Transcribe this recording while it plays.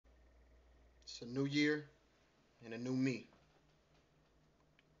It's a new year and a new me.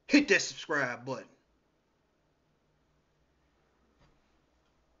 Hit that subscribe button.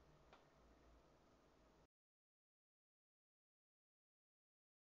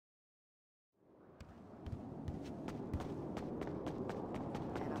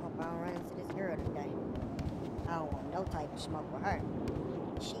 And I hope I don't run into this girl today. I don't want no type of smoke with her.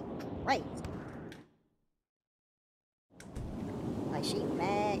 She crazy. Like she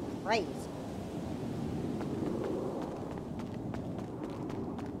mad crazy.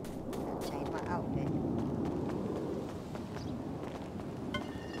 Gotta change my outfit.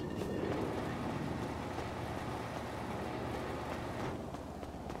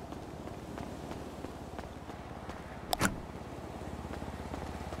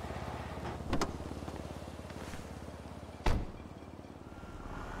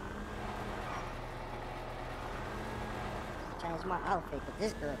 Change my outfit, but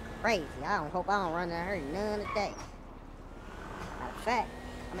this girl crazy. I don't hope I don't run into her none today. Matter of fact,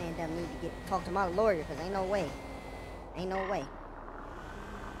 I may end up need to talk to my lawyer, cause ain't no way. Ain't no way.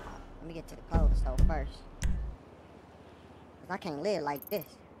 Let me get to the cold stove first. Cause I can't live like this.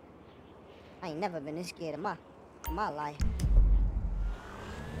 I ain't never been this scared in my life.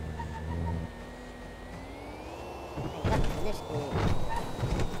 Ain't never been this scared.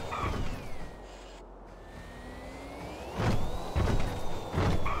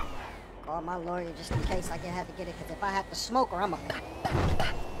 Call my lawyer just in case I can have to get it, cause if I have to smoke her, I'm a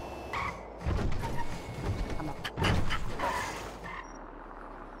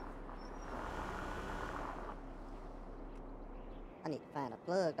I need to find a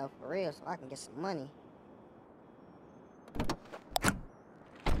plug though for real so I can get some money.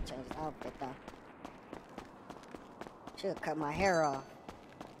 Change this outfit though. Should cut my hair off.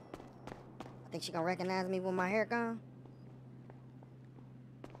 I think she gonna recognize me with my hair gone.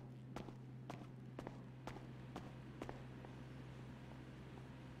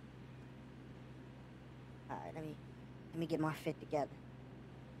 Alright, let me get my fit together.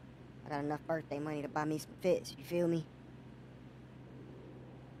 I got enough birthday money to buy me some fits, you feel me?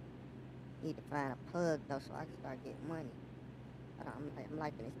 Need to find a plug though so I can start getting money. I'm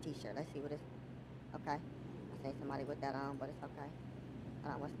liking this t-shirt. Let's see what it's. Okay. I seen somebody with that on, but it's okay.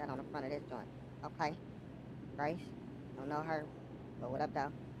 Hold on, what's that on the front of this joint? Okay. Grace. Don't know her. But what up though?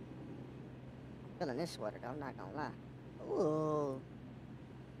 I'm feeling this sweater though, I'm not gonna lie. Ooh.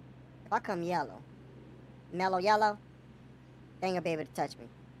 If I come yellow, mellow yellow, they ain't gonna be able to touch me.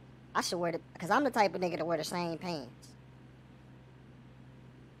 I should wear the, cause I'm the type of nigga to wear the same pants.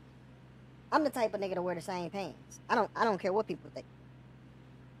 I'm the type of nigga to wear the same pants. I don't care what people think.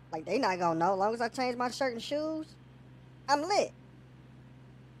 Like, they not gonna know. As long as I change my shirt and shoes, I'm lit.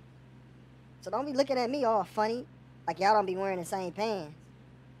 So don't be looking at me all funny. Like y'all don't be wearing the same pants.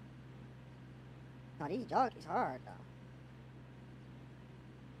 No, these jockeys hard, though.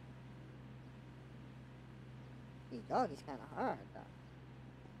 These jockeys kind of hard, though.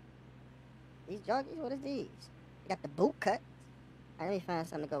 These jockeys, what is these? They got the boot cuts. Let me find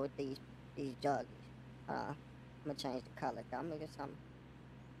something to go with these joggies. I'm gonna change the color. I'm gonna get something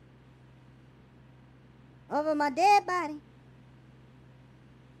over my dead body.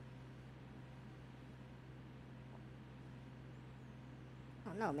 I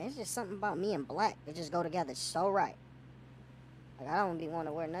don't know, man. It's just something about me and black that just go together so right. Like, I don't be want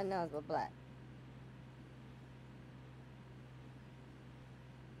to wear nothing else but black.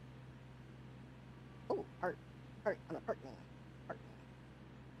 Ooh, hurt. I'm a hurt man. Hurt man.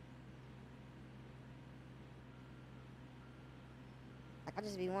 Like, I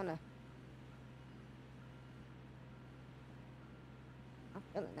just be wanna. I'm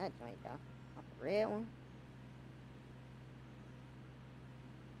feeling that joint though. Off the red one.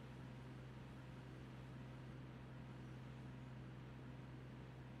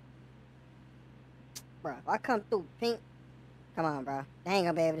 Bro, if I come through pink, come on, bro. They ain't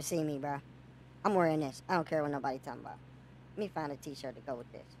gonna be able to see me, bro. I'm wearing this. I don't care what nobody talking about. Let me find a t-shirt to go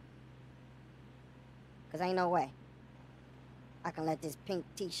with this. Cause ain't no way I can let this pink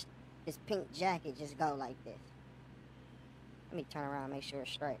this pink jacket just go like this. Let me turn around and make sure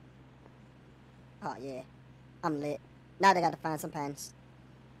it's straight. Oh yeah, I'm lit. Now they gotta find some pants.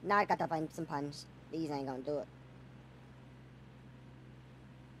 Now I gotta find some pants. These ain't gonna do it.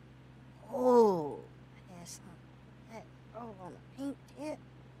 Oh, yes, that roll on the pink tip.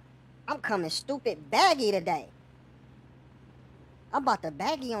 I'm coming stupid baggy today. I'm about to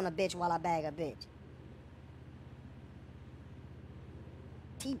baggy on a bitch while I bag a bitch.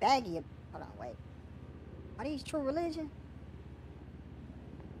 T-baggy. Hold on, wait. Are these True Religion?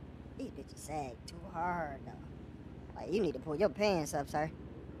 These bitches sag too hard, though. Like, you need to pull your pants up, sir.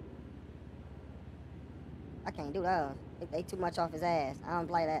 I can't do those. They too much off his ass. I don't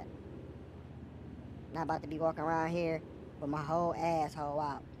play that. Not about to be walking around here with my whole asshole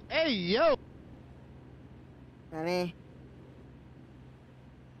out. Hey, yo! You know what I mean?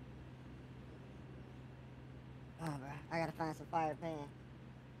 Oh, bro. I gotta find some fire pans.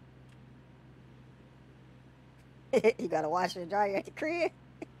 You gotta wash and dry at the crib?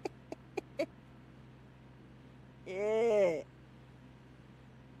 Yeah.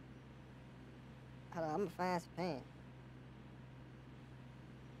 Hold on, I'm gonna find some pants.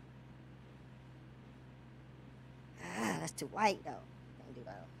 Ah, that's too white, though. Can't do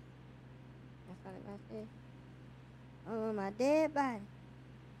that. That's what it is. Oh, my dead body.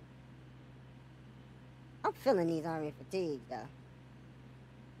 I'm feeling these army fatigues, though.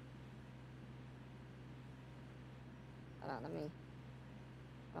 Hold on, let me...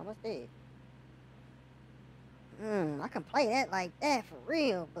 Oh, what's this? I can play that like that for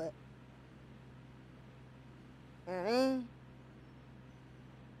real, but... You know what I mean?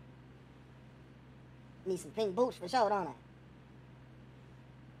 Need some pink boots for sure, don't I?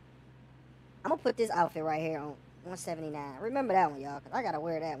 I'm gonna put this outfit right here on 179. Remember that one, y'all, because I gotta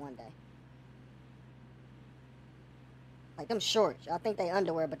wear that one day. Like them shorts. Y'all think they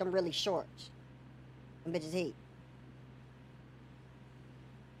underwear, but them really shorts. Them bitches heat.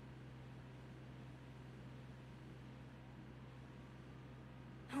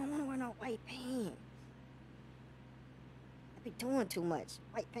 I don't wanna wear no white pants. I be doing too much.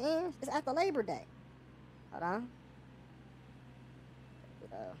 White pants? It's after Labor Day. Hold on.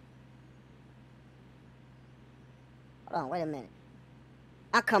 Hold on, wait a minute.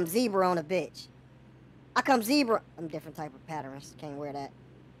 I come zebra on a bitch. I come zebra. I'm different type of patterns. Can't wear that.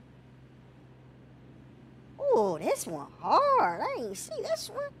 Ooh, this one hard. I ain't see this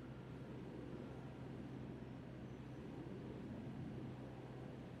one.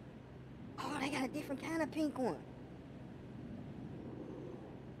 Oh, they got a different kind of pink one.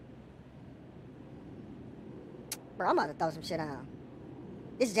 Bro, I'm about to throw some shit on.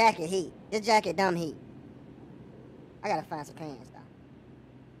 This jacket heat. This jacket dumb heat. I gotta find some pants, though.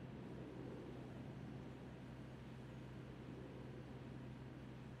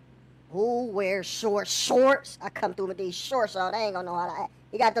 Who wears shorts? I come through with these shorts on. They ain't gonna know how to act.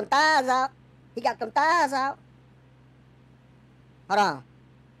 He got them thighs out. He got them thighs out. Hold on.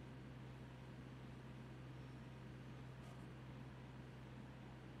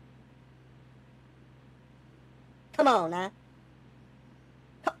 Come on now.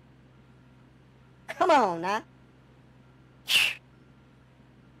 Come on now.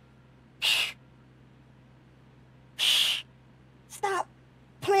 Stop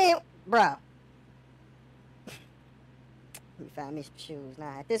playing, bro. Let me find me some shoes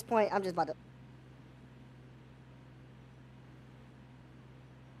now. At this point, I'm just about to.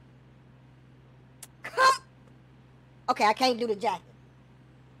 Okay, I can't do the jacket.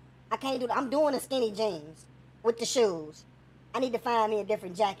 I can't do. I'm doing the skinny jeans with the shoes. I need to find me a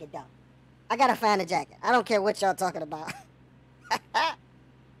different jacket though. I gotta find a jacket. I don't care what y'all talking about.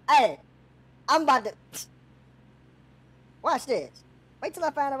 Hey, I'm about to. Watch this. Wait till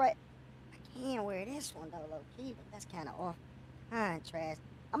I find the right. I can't wear this one though, low key, but that's kind of off contrast.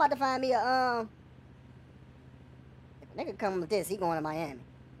 I'm about to find me a If a nigga come with this, he going to Miami.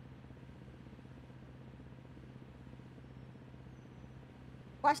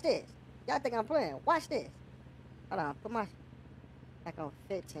 Watch this. Y'all think I'm playing? Watch this. Hold on, put my back on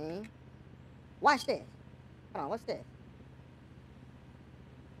 15. Watch this. Hold on, what's this?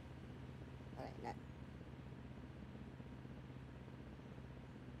 Alright, not.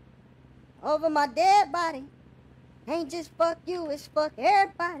 Over my dead body. Ain't just fuck you, it's fuck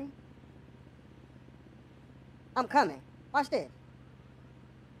everybody. I'm coming. Watch this.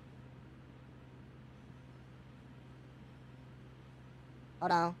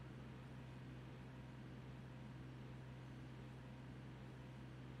 Hold on.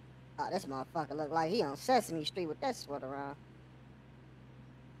 Oh, this motherfucker look like he on Sesame Street with that sweater on.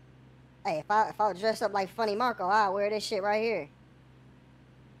 Hey, if I was dressed up like Funny Marco, I'd wear this shit right here.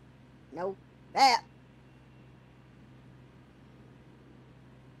 No. That.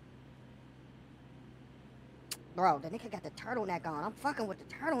 Bro, the nigga got the turtleneck on. I'm fucking with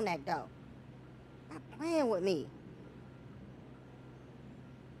the turtleneck, though. Not playing with me.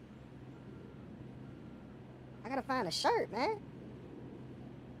 I gotta find a shirt, man.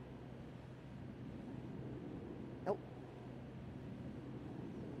 Nope.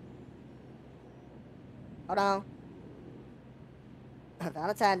 Hold on.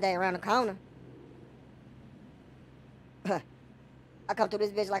 Valentine's Day around the corner. I come through this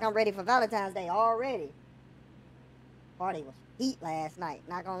bitch like I'm ready for Valentine's Day already. Party was heat last night,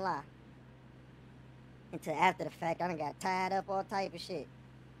 not gonna lie. Until after the fact, I done got tied up, all type of shit.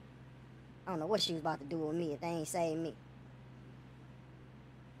 I don't know what she was about to do with me if they ain't saved me.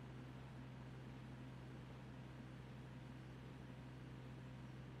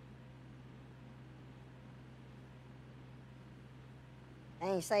 They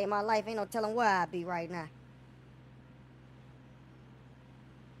ain't saved my life. Ain't no telling where I'd be right now.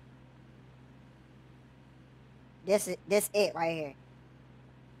 This it right here.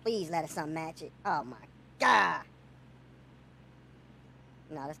 Please let us something match it. Oh my God.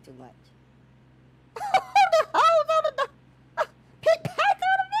 No, that's too much. The hoes on the door. Pick back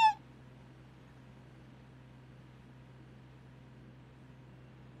on me.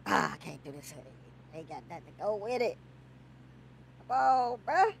 I can't do this. They got that to go with it. Come on,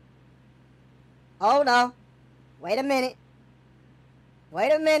 bruh. Hold on. Wait a minute.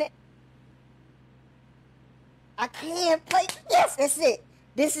 Wait a minute. I can't play. Yes, that's it.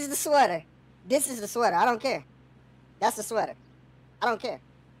 This is the sweater. This is the sweater. I don't care. That's the sweater. I don't care.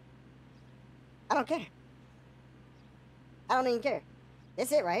 I don't care. I don't even care.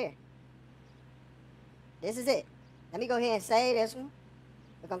 This it right here. This is it. Let me go ahead and say this one.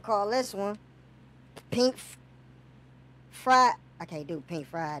 We're gonna call this one Pink Friday. I can't do Pink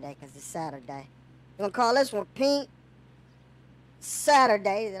Friday because it's Saturday. We're gonna call this one Pink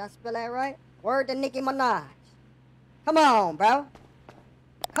Saturday. Did I spell that right? Word to Nicki Minaj. Come on, bro.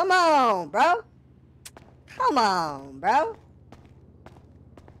 Come on, bro. Come on, bro.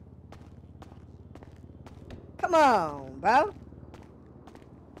 Come on, bro.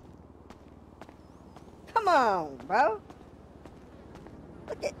 Come on, bro.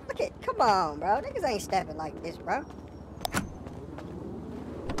 Look at, come on, bro. Niggas ain't stepping like this, bro.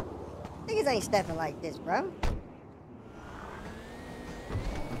 Niggas ain't stepping like this, bro.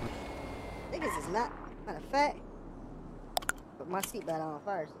 Niggas is not, matter of fact, put my seatbelt on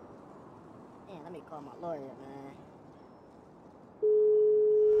first. Man, let me call my lawyer, man.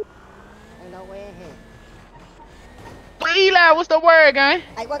 Ain't no way in here. Eli, what's the word, gang?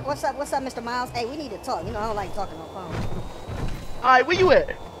 Hey, what's up, Mr. Miles? Hey, we need to talk. You know, I don't like talking on phone. Alright, where you at?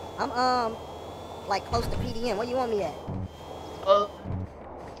 I'm, like, close to PDM. Where you want me at?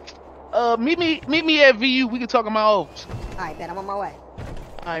 Meet me at VU. We can talk in my office. Alright, bet. I'm on my way.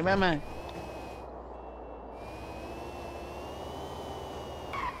 Alright, man.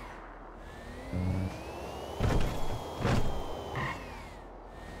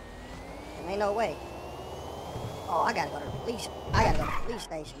 Ain't no way. Oh, I gotta go to the police. I gotta go to the police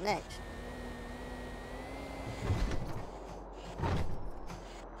station next.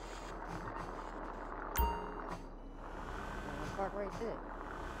 Park right there.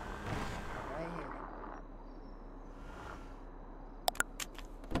 Right here.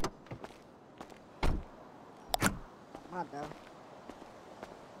 My dog.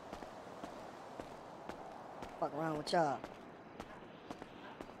 Fuck around with y'all.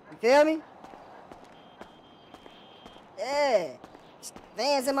 You feel me? Yeah.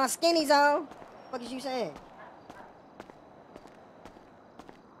 Vans in my skinnies on. What is you saying?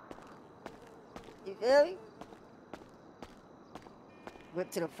 You feel me?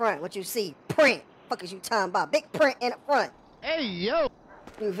 Whip to the front. What you see? Print. Fuck is you talking about? Big print in the front. Hey, yo.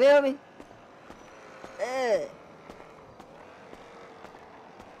 You feel me? Yeah.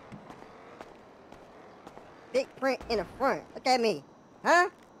 Big print in the front. Look at me. Huh?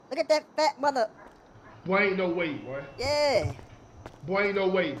 Look at that fat mother. Boy, ain't no way, boy. Yeah. Boy, ain't no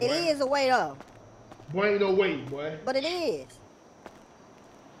way, boy. It is a way, though. Boy, ain't no way, boy. But it is.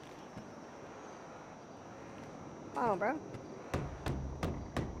 Come on, bro.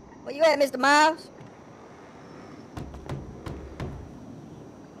 Where you at, Mr. Miles?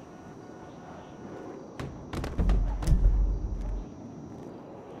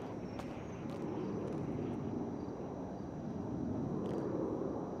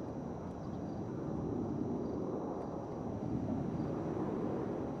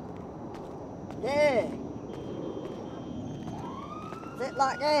 Yeah. Sit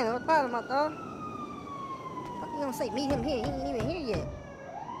locked down. What's the problem, my dog? Fuck you gonna say meet him here? He ain't even here yet.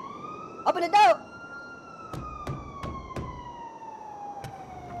 Open the door.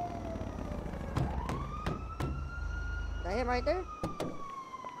 Is that him right there?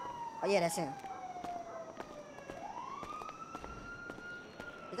 Oh yeah, that's him.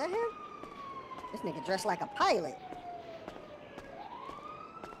 Is that him? This nigga dressed like a pilot.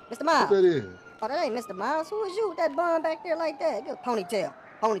 Mr. Miles. What that is? Oh, that ain't Mr. Miles. Who is you with that bun back there like that? Good ponytail.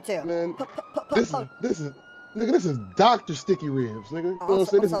 Ponytail. Man, this is Dr. Sticky Ribs, nigga. You know Oh, what I'm I'm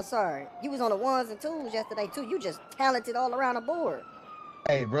saying? so sorry. You was on the ones and twos yesterday, too. You just talented all around the board.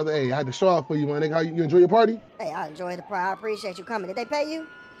 Hey, brother, hey, I had to show off for you, man. Nigga, how you enjoy your party? Hey, I enjoyed the prize. I appreciate you coming. Did they pay you?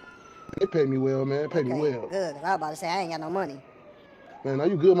 They pay me well, man. Pay me Okay, well. good. 'Cause I was about to say I ain't got no money. Man, are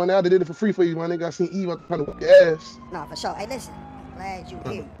you good, man? I did it for free for you, man. Nigga, I seen Eve out trying to whip your ass. No, for sure. Hey, listen. I'm glad you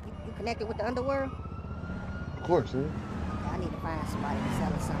here. You connected with the underworld? Of course, man. Okay, I need to find somebody to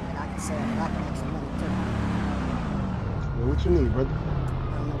sell us something that I can sell that I can make some money too. Well, what you need, brother? I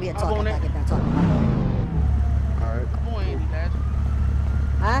don't know. We'll I'm talk on after I it. get done talking about it. All right. Come on in, guys.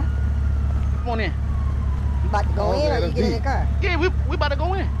 Huh? Come on in. You about to go Oh, in man, or you that's get in the deep. car? Yeah, we about to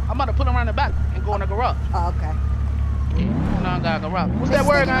go in. I'm about to put him around the back and go in the garage. Oh, okay. Yeah, you know I got a garage. What's Mr. that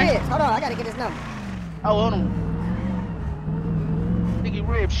word, Sticky guy? Ribs. Hold on, I gotta get his number. Oh, hold on. Sticky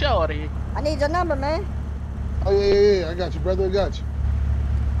rib shorty. I need your number, man. Oh, yeah. I got you, brother. I got you.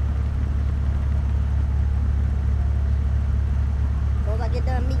 As soon as I get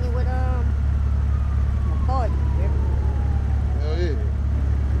done meeting with I'm gonna call you. Hell yeah.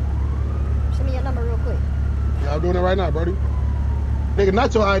 Send me your number real quick. Yeah, I'm doing it right now, buddy. Nigga,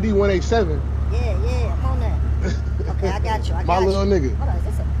 not your ID 187. Yeah, I'm on that. Okay, I got you. My little nigga. Hold on, is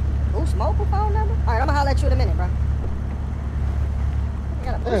this a Boost Mobile phone number? All right, I'm gonna holler at you in a minute, bro. I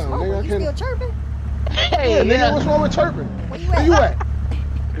got a Boost Damn, Mobile. nigga, I You can't- still chirping? Hey, Yeah, nigga, what's wrong with chirping? Where you at? Where you at?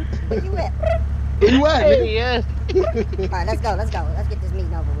 Where you at? Where you at, Hey, nigga? yes. All right, let's go. Let's get this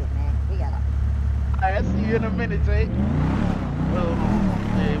meeting over with, man. We got All right, I'll see you in a minute, Jake. Well,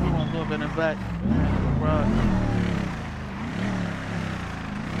 hey, we gonna go up in the back. Garage.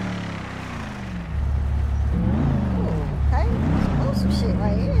 okay. Oh, some shit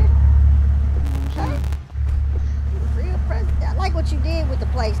right here. Okay. Real president. I like what you did with the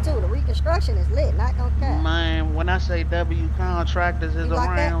place too. The reconstruction is lit. Not gonna cap. Man, when I say W contractors is You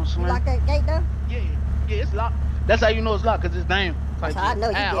lock that? around, You Slim. lock that gate though? Yeah, it's locked. That's how you know it's locked, cause it's down. That's how I know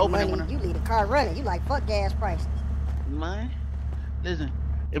you get open money. it when You leave the car running. You like fuck gas prices. Man, listen,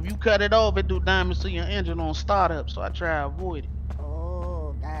 if you cut it off, it do damage to your engine on startup, so I try to avoid it.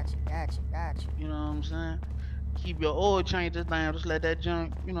 Oh, gotcha. You know what I'm saying? Keep your oil changes down, just let that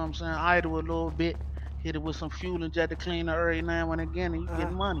junk, you know what I'm saying, idle a little bit. Hit it with some fuel and jet to clean it every now and again, and you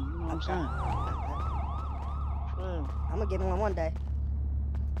get money, you know what I'm saying? Sure. I'm gonna get one day.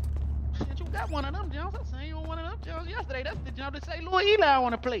 Shit, you got one of them Jones. I seen you on one of them Jones yesterday. That's the jump that say Louis Eli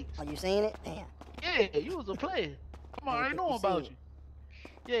on the place. Oh, you seen it? Damn. Yeah, you was a player. Come on, I already know about you.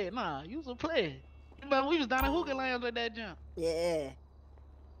 Yeah, nah, you was a player. Remember we was down at Hookah Lounge with that jump. Yeah.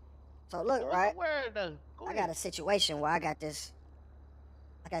 So look, What's right? the word though? I got a situation where I got this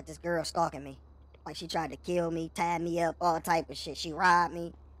girl stalking me. Like she tried to kill me, tie me up, all type of shit. She robbed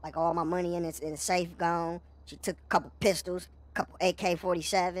me. Like all my money in the safe gone. She took a couple pistols, a couple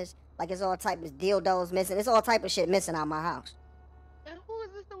AK-47s. Like it's all type of dildos missing. It's all type of shit missing out my house. And who is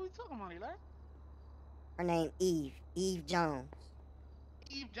this that we talking about, Eli? Her name Eve. Eve Jones.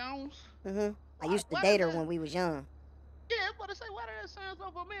 Eve Jones? I used to date her when we was young. Yeah, I was about to say, why did that sound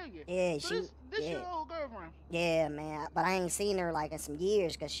so familiar? Yeah, so this your old girlfriend? Yeah, man. But I ain't seen her like in some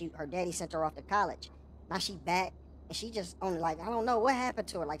years because her daddy sent her off to college. Now she back and she just only like, I don't know what happened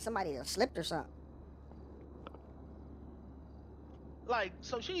to her. Like somebody slipped or something. Like,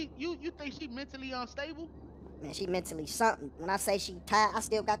 so you think she mentally unstable? Man, she mentally something. When I say she tied, I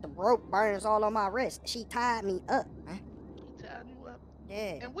still got the rope burns all on my wrist. She tied me up, man. She tied you up?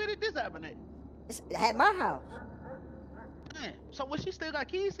 Yeah. And where did this happen at? It's at my house. Man, so what, she still got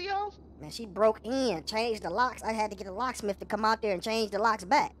keys to your house? Man, she broke in, changed the locks. I had to get a locksmith to come out there and change the locks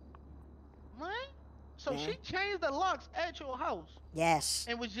back. Man? So she changed the locks at your house? Yes.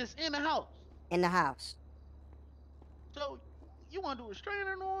 And was just in the house? In the house. So you want to do a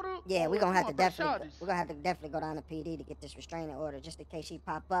restraining order? Yeah, we're gonna have to definitely go down to PD to get this restraining order just in case she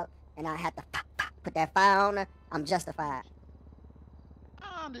pop up and I have to put that fire on her. I'm justified.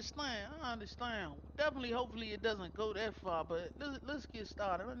 I understand. Definitely, hopefully it doesn't go that far, but let's get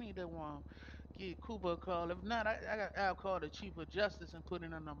started. I need that one. Give Cooper a call. If not, I'll call the Chief of Justice and put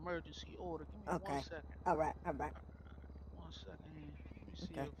in an emergency order. Give me 1 second. All right. 1 second here. Let me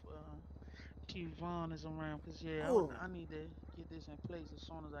see if Chief Vaughn is around, because I need to get this in place as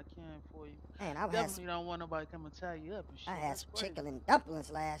soon as I can for you. Man, definitely don't want nobody come and tie you up and shit. I had some chicken and dumplings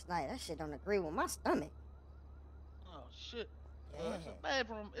last night. That shit don't agree with my stomach. Oh shit. Yeah.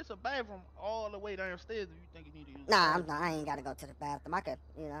 It's a bathroom all the way downstairs if you think you need to use it. Nah, I ain't gotta go to the bathroom. I could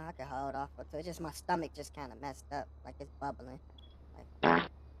hold off. But it's just my stomach just kind of messed up, like it's bubbling. Like...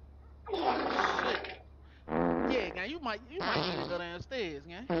 Shit. Yeah, gang, you might need to go downstairs,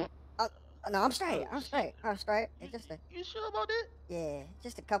 gang. No, I'm straight. It's just You sure about that? Yeah,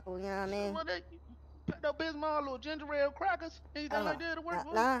 just a couple. You know what I mean? Pepto-Bismol, little ginger ale crackers, anything like that to work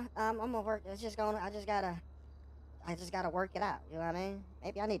for? Nah, I'm gonna work. I just gotta work it out. You know what I mean?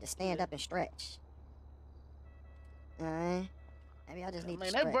 Maybe I need to stand up and stretch. You know what I mean? Maybe I just need to Man,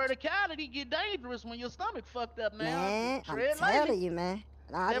 stretch. that verticality get dangerous when your stomach fucked up now. Man, I'm Tread telling lightly. you, man.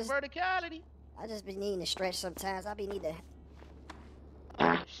 No, That verticality. I just be needing to stretch sometimes. I be need to.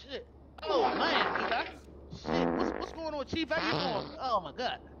 Oh, shit. Oh, man, Eli. Shit, what's going on, Chief? How you doing? Oh, my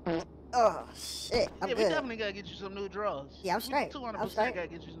God. Oh, shit. I'm Yeah, good. we definitely gotta get you some new drawers. Yeah, I'm straight. 200% gotta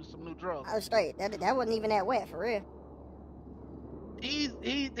get you some new drawers. I'm straight. That wasn't even that wet, for real. His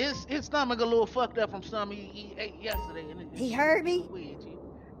stomach a little fucked up from something he ate yesterday. And he heard me? Weird,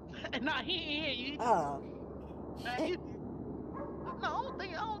 nah, he ain't hear you. Oh. No,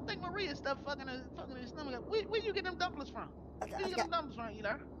 I don't think Maria stuff fucking his stomach up. Where you get them dumplings from? Where you get them dumplings from,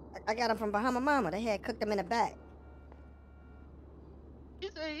 Eli? I got them from Bahama Mama. They had cooked them in the back. He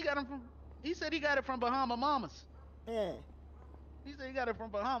said he got it from Bahama Mamas. Yeah. He said he got it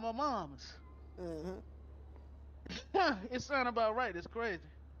from Bahama Mamas. Mm-hmm. It sound about right. It's crazy.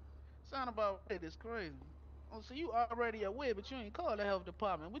 It's crazy. Oh, so you already aware, but you ain't called the health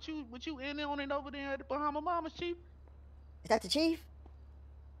department. What you in on it over there at the Bahama Mamas, Chief? Is that the chief?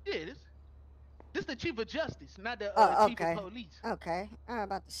 Yeah, this the chief of justice, not the chief of police. Okay. I was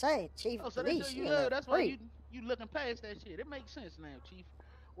about to say chief of police. So that's why you looking past that shit. It makes sense now, Chief.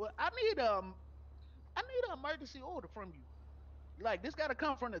 Well, I need an emergency order from you. Like this got to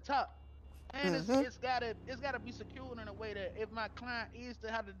come from the top. And it's gotta be secured in a way that if my client is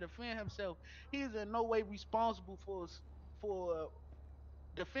to have to defend himself, he is in no way responsible for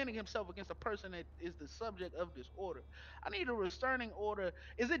defending himself against a person that is the subject of this order. I need a restraining order.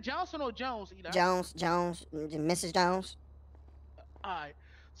 Is it Johnson or Jones, Eli? Jones, Mrs. Jones. All right.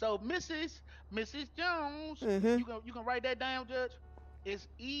 So Mrs. Jones, you can write that down, Judge. It's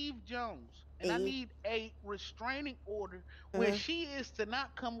Eve Jones, and I need a restraining order where she is to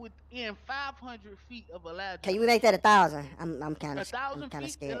not come within 500 feet of Elijah. Can you make that 1,000? I'm kind of 1,000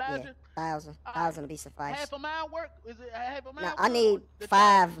 feet, scared. Elijah? Yeah, 1,000 to be suffice. Half a mile work? Is it half a mile? No, I need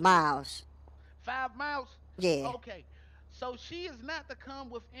 5 miles. 5 miles? Yeah. Okay. So she is not to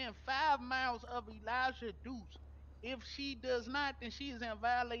come within 5 miles of Elijah Deuce. If she does not, then she is in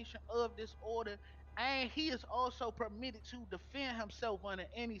violation of this order, and he is also permitted to defend himself under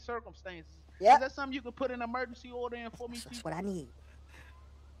any circumstances. Yep. Is that something you can put an emergency order in for me, Chief? That's what I need.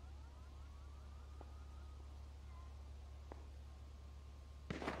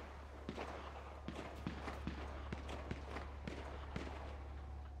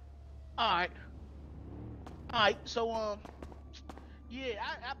 All right. So yeah,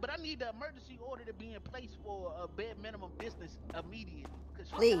 but I need the emergency order to be in place for a bare minimum business immediately.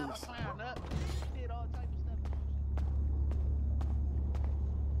 Please. Up, she did all types of stuff.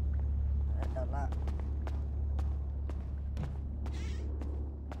 That's a lot.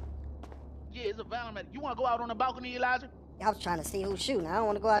 Yeah, it's a valid matter. You want to go out on the balcony, Elijah? I was trying to see who's shooting. I don't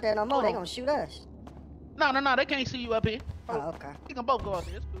want to go out there no more. They're going to shoot us. No, they can't see you up here. Oh, okay. We can both go out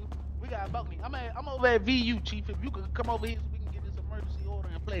there. It's cool. We got a balcony. I'm over at VU, Chief. If you could come over here so we can get this emergency order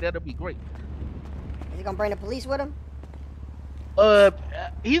in play, that'll be great. Is he going to bring the police with him?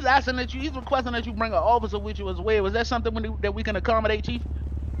 He's requesting that you bring an officer with you as well. Is that something that we can accommodate, Chief?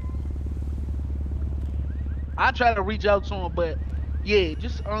 I try to reach out to him, but yeah,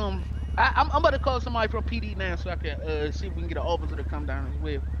 just I'm about to call somebody from PD now so I can see if we can get an officer to come down as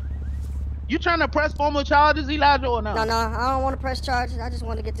well. You trying to press formal charges, Elijah, or no? No, I don't want to press charges. I just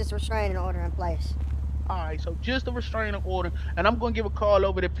want to get this restraining order in place. All right, so just a restraining order, and I'm going to give a call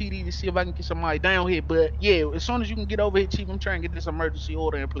over to PD to see if I can get somebody down here. But yeah, as soon as you can get over here, Chief, I'm trying to get this emergency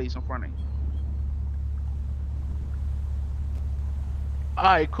order in place in front of you. All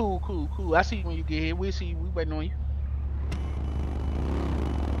right, cool. I see you when you get here. We'll see you. We waiting on you.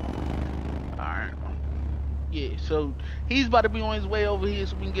 All right. Yeah, so he's about to be on his way over here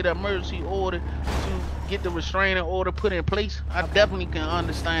so we can get an emergency order to get the restraining order put in place. I definitely can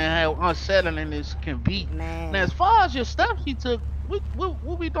understand how unsettling this can be. Man. Now, as far as your steps you took,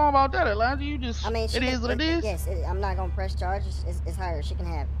 what we doing about that, Elijah? You just, it is what it is? Yes, I'm not going to press charges. It's her. She can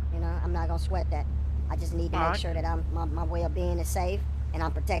have it. You know, I'm not going to sweat that. I just need to make sure that my well-being is safe and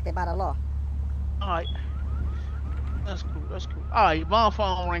I'm protected by the law. All right. That's cool. All right, my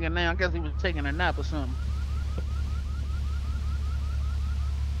phone ringing now. I guess he was taking a nap or something.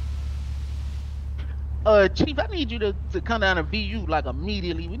 Chief, I need you to come down to VU like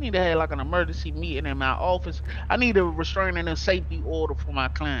immediately. We need to have like an emergency meeting in my office. I need a restraining and safety order for my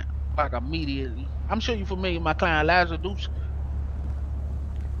client like immediately. I'm sure you're familiar with my client, Elijah Deuce.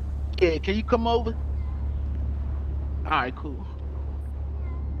 Yeah, can you come over? All right, cool.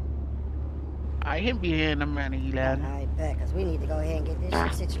 All right, he'll be here in a minute, Elijah. All right, bet, because we need to go ahead and get this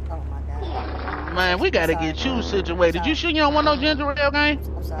shit situated. Oh, my God. Man, we got to get you situated. You sure you don't want no ginger ale, gang?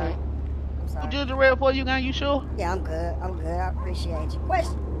 I'm sorry. sorry. ginger ale for you, gang? You sure? Yeah, I'm good. I'm good. I appreciate you.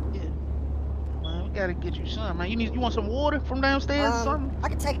 Question. Yeah. Man, we gotta get you some, man. You want some water from downstairs or something? I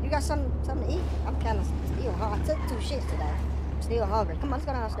can take. You got something to eat? I'm kind of still hungry. I took 2 shits today. I'm still hungry. Come on, let's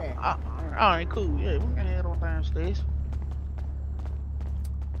go downstairs. All right, cool. Yeah, we can head on downstairs.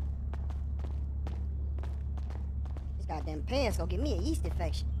 These goddamn pants gonna give me a yeast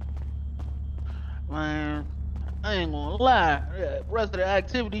infection. Man, I ain't gonna lie. The rest of the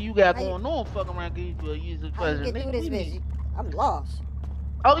activity you got going on, fucking around, give you a yeast infection. How you get through this bitch? I'm lost.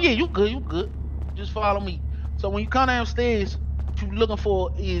 Oh yeah, you good. You good. Just follow me. So when you come downstairs, what you looking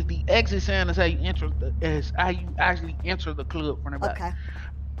for is the exit sign. Is how you actually enter the club from the back. Okay.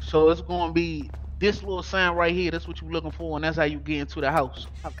 So it's gonna be this little sign right here. That's what you're looking for, and that's how you get into the house.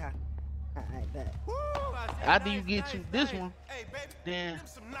 Okay. All right, bet. After you get to this one, then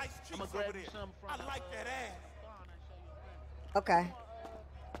I'm gonna grab you something from. I like that ass. Okay.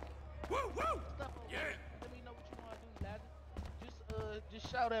 Woo woo. Yeah. Let me know what you want to do, Lazzy.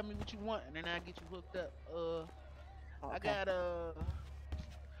 Just shout at me what you want, and then I get you hooked up. Okay.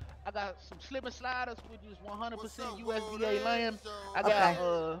 I got some slip and sliders, which is 100% USDA lamb. I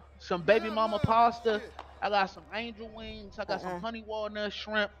got some baby mama pasta. I got some angel wings. I got some honey walnut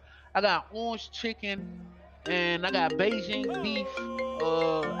shrimp. I got orange chicken, and I got Beijing beef.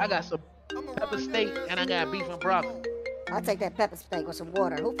 I got some pepper steak, and I got beef and broccoli. I'll take that pepper steak with some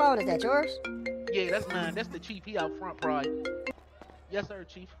water. Who phone is that? Yours? Yeah, that's mine. That's the chief. He out front, probably. Yes, sir,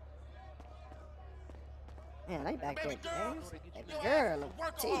 chief. Man, they back there. Baby girl,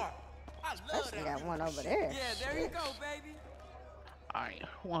 look T. Especially that one over there. Yeah, there you go, baby. All right,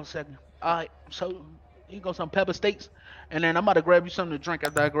 1 second. All right, so you go some pepper steaks, and then I'm about to grab you something to drink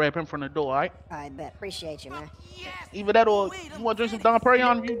after I grab him from the door. All right? I bet. Appreciate you, man. Either that or you want to drink some Don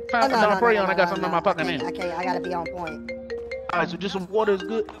Perignon? If you find some Don Perignon, I got something in my pocket now. I can't. I gotta be on point. All right, so just some water is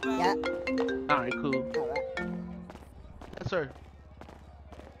good. Yeah. All right, cool. All right. Yes, sir.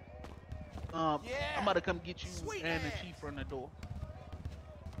 I'm about to come get you and the chief from the door.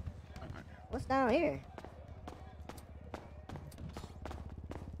 What's down here?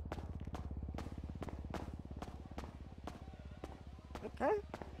 Okay.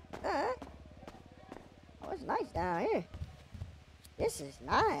 Alright. Oh, it's nice down here. This is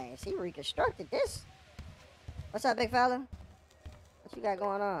nice. He reconstructed this. What's up, big fella? What you got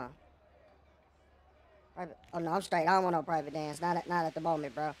going on? Private? Oh no, I'm straight. I don't want no private dance. Not at the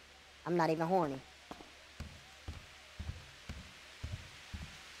moment, bro. I'm not even horny.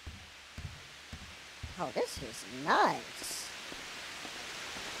 Oh, this is nice.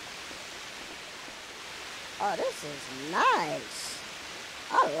 Oh, this is nice.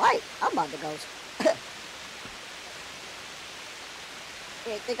 I'm about to go. You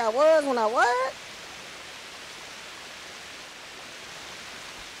didn't think I was when I was?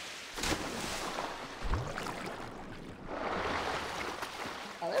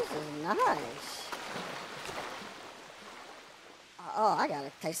 Oh, this is nice. Oh, I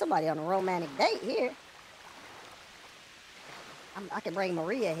gotta take somebody on a romantic date here. I can bring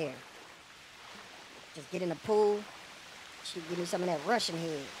Maria here. Just get in the pool. She give me some of that Russian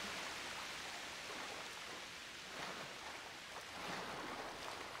head.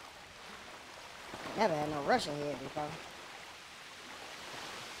 Never had no Russian head before.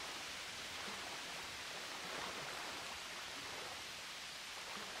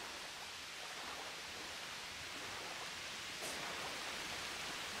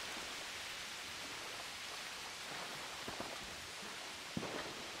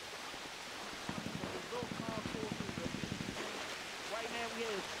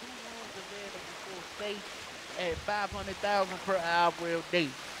 At 500,000 per hour a day.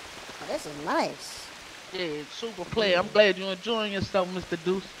 Oh, this is nice. Yeah, it's super play. I'm glad you're enjoying yourself, Mr.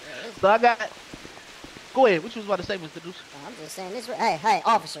 Deuce. So I got. Go ahead. What you was about to say, Mr. Deuce? I'm just saying this. Hey,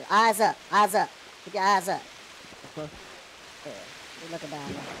 officer, eyes up, eyes up. Keep your eyes up. Okay. Yeah, you're looking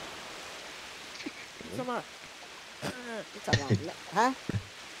down there. Come on. You talking about? Huh?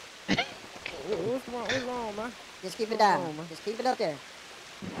 What's wrong, man? Just keep it down. Just keep it up there.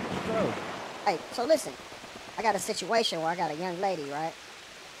 Bro. Hey, so listen. I got a situation where I got a young lady, right?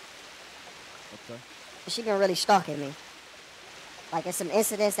 Okay. She been really stalking me. Like, it's some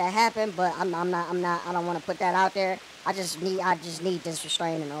incidents that happened, but I don't want to put that out there. I just need this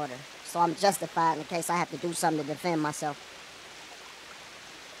restraining order. So I'm justified in case I have to do something to defend myself.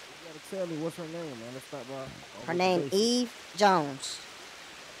 You gotta tell me what's her name, man. Let's start by. Her name Eve Jones.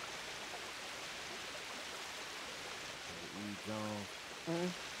 Eve Jones. Mm-hmm.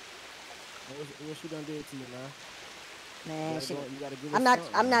 What she done did to you, man? Man,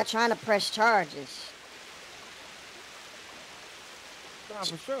 I'm not trying to press charges. Nah,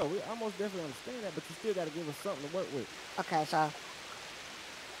 for sure. I most definitely understand that, but you still got to give us something to work with. Okay, so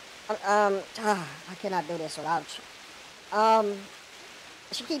I cannot do this without you.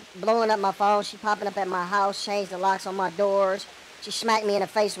 She keep blowing up my phone. She popping up at my house, changed the locks on my doors. She smacked me in the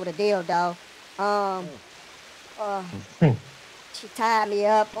face with a dildo. She tied me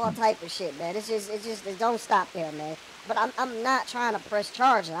up, all type of shit, man. It don't stop there, man. But I'm not trying to press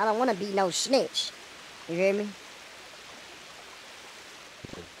charges. I don't want to be no snitch. You hear me?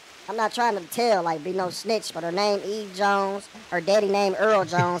 I'm not trying to tell, like, be no snitch, but her name Eve Jones. Her daddy named Earl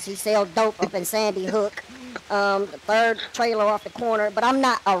Jones. He sell dope up in Sandy Hook. The third trailer off the corner. But I'm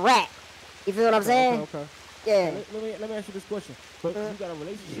not a rat. You feel what I'm saying? Okay. Yeah. Let me ask you this question. But you got a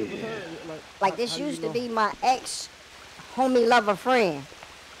relationship with her? Like this used to be my ex homie lover friend.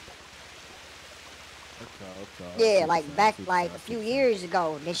 Okay. Yeah, like back like a few years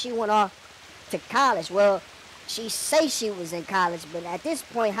ago. Then she went off to college. Well, she say she was in college, but at this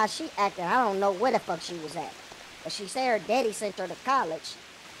point, how she acted, I don't know where the fuck she was at. But she said her daddy sent her to college.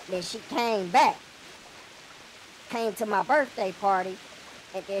 Then she came back. Came to my birthday party.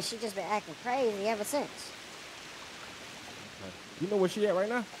 And then she just been acting crazy ever since. You know where she at right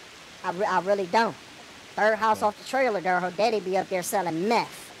now? I really don't. Third house off the trailer there, her daddy be up there selling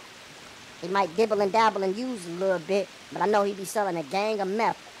meth. He might dibble and dabble and use a little bit, but I know he be selling a gang of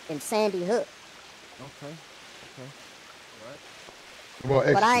meth in Sandy Hook. Okay. Well,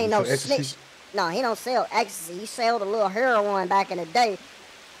 But I ain't no ecstasy? snitch. No, he don't sell ecstasy. He sold a little heroin back in the day.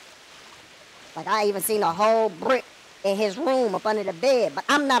 Like, I even seen a whole brick in his room up under the bed. But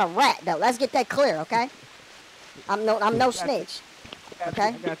I'm not a rat, though. Let's get that clear, okay? I'm no snitch. Okay?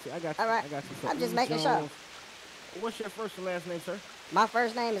 I got you. All right. I got you. So I'm just Eve making sure. Jones. What's your first and last name, sir? My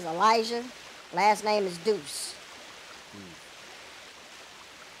first name is Elijah. Last name is Deuce.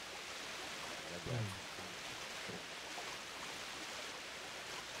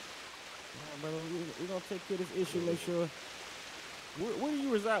 Brother, we're going to take care of this issue, make sure. Where do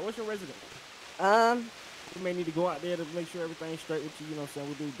you reside? What's your residence? We may need to go out there to make sure everything's straight with you. You know what I'm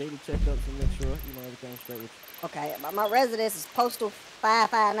saying? We do daily checkups and make sure, everything's straight with you. Okay, my residence is Postal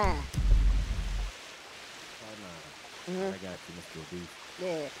 559. I got you, Mr. Deuce.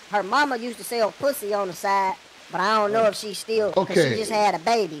 Yeah. Her mama used to sell pussy on the side, but I don't know if she still, because Okay. she just had a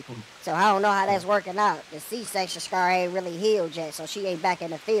baby. So I don't know how that's working out. The C-section scar ain't really healed yet, so she ain't back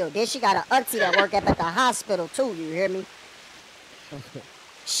in the field. Then she got an auntie that work up at the hospital, too, you hear me?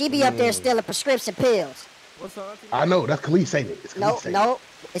 She be up there stealing prescription pills. What's up, auntie? I know, that's Khalid saying it. It's Khalid saying No,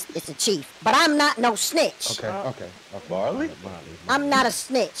 it's a chief. But I'm not no snitch. it. Okay. Marley? I'm not a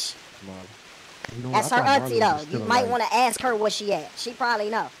snitch. You know, That's I her thought auntie, Marley was though. You still might alive. want to ask her where she at. She probably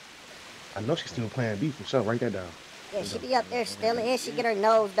know. I know she's still playing B for sure. Write that down. Yeah, she be up there stealing, and she get her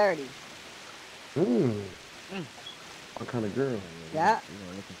nose dirty. What kind of girl? Yeah. We're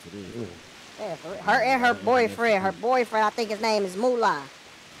going to look into this. Yeah, her and her boyfriend. Her boyfriend, I think his name is Moolah.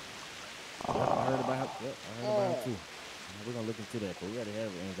 I heard about it too. We're going to look into that, but we got to have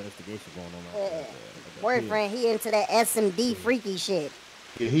an investigation going on. Yeah. Boyfriend, he into that SMD freaky shit.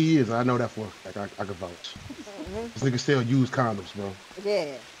 Yeah, he is. I know that for like I can vouch. This nigga still use condoms, bro.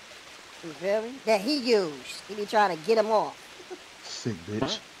 Yeah. You feel me? That he used. He be trying to get him off. Sick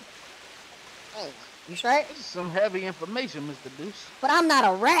bitch. Hey, you straight? This is some heavy information, Mr. Deuce. But I'm not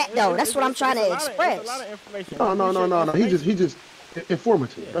a rat, though. That's what I'm trying to express. It's a lot of information. No. He just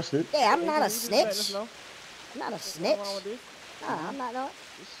informative. Yeah. That's it. Yeah, I'm not a You just let us snitch. know. I'm not a What's snitch. wrong with this? Nah, I'm not no.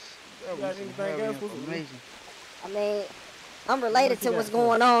 That got was some anything heavy else? information. I mean, I'm related to what's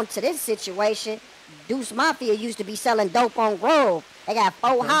going on to this situation. Deuce Mafia used to be selling dope on Grove. They got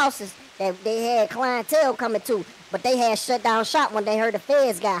 4 houses that they had clientele coming to, but they had shut down shop when they heard the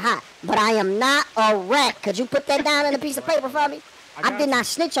feds got hot. But I am not a rat. Could you put that down in a piece of paper for me? I did not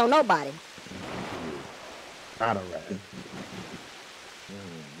snitch on nobody. Not a rat.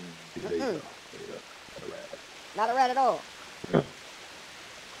 There you go. Not a rat at all. I got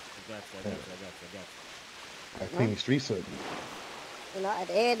you. I clean the streets up. You know, at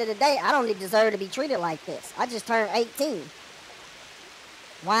the end of the day, I don't deserve to be treated like this. I just turned 18.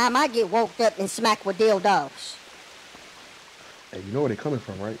 Why am I get woke up and smacked with dildos? Hey, you know where they coming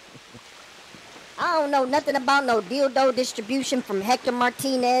from, right? I don't know nothing about no dildo distribution from Hector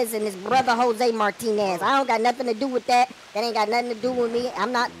Martinez and his brother Jose Martinez. I don't got nothing to do with that. That ain't got nothing to do with me.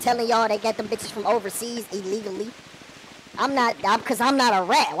 I'm not telling y'all they got them bitches from overseas illegally. Because I'm not a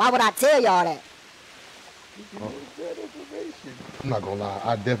rat. Why would I tell y'all that? I'm not gonna lie.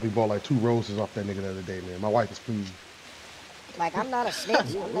 I definitely bought like 2 roses off that nigga the other day, man. My wife is pleased. Like, I'm not a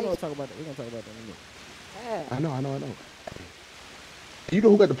snitch. We're going to talk about that. We're going to talk about that in a minute. Yeah. I know. You know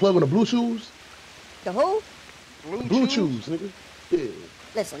who got the plug on the blue shoes? The who? Blue shoes, nigga. Yeah.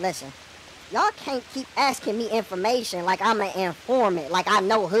 Listen. Y'all can't keep asking me information like I'm an informant, like I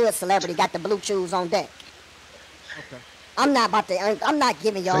know hood celebrity got the blue chews on deck. Okay. I'm not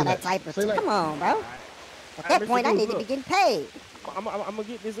giving y'all that type of. Come on, bro. At that point, I need to be getting paid. I'm gonna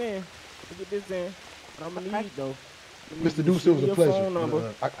get this in. But I'm gonna need though. Mr. Deuce, it was a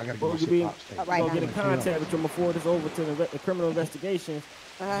pleasure. I gotta We're gonna get in contact with them before this over to the criminal investigations.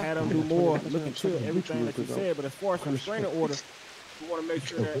 Had them do more, look into everything that you said. But as far as the restraining order, we want to make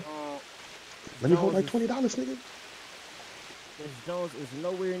sure that let me hold like $20, nigga. Miss Jones is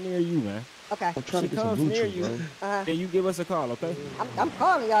nowhere near you, man. Okay. I'm trying she to get some comes near Bluetooth, you, bro. then you give us a call, okay? I'm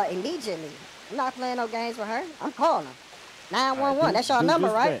calling y'all immediately. I'm not playing no games with her. I'm calling. 911. That's your number,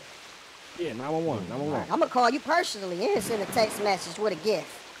 right? Yeah, 911. 911. I'm gonna call you personally and send a text message with a gift.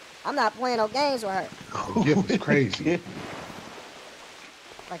 I'm not playing no games with her. The gift is crazy.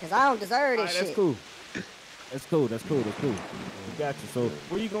 Like, cause I don't deserve this shit. That's cool. We got you. So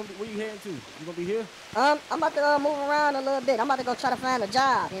where you heading to? You gonna be here? I'm about to move around a little bit. I'm about to go try to find a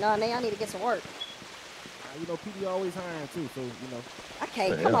job. You know what I mean? I need to get some work. You know, PD always hiring too. So you know. I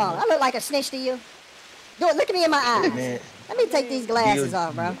can't. Come on. I look like a snitch to you. Look at me in my eyes. Man. Let me take these glasses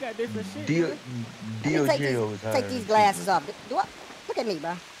off, bro. You got different shit. Take these glasses off. Look at me,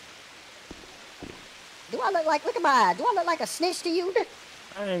 bro. Look at my eye. Do I look like a snitch to you?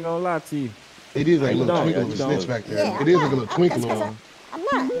 I ain't gonna lie to you. It is like a little twinkle of a snitch back there. Yeah, it is like a little twinkle on. I'm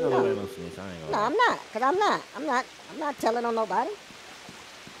not. No snitch. I ain't gonna lie. I'm not. Cause I'm not telling on nobody.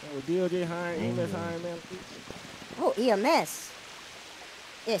 DOJ hiring, EMS hiring, man. Oh, EMS.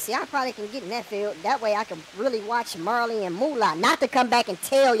 Yeah, see, I probably can get in that field. That way I can really watch Marley and Moolah. Not to come back and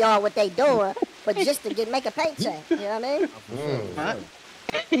tell y'all what they doing, but just to make a paycheck. You know what I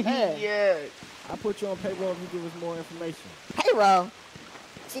mean? Yeah. I'll put you on payroll if you give us more information. Payroll?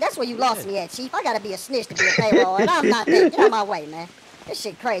 See, that's where you lost me at, Chief. I gotta be a snitch to be a payroll, and I'm not there. Get out of my way, man. This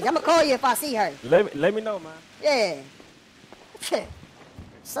shit crazy. I'm gonna call you if I see her. Let me know, man. Yeah.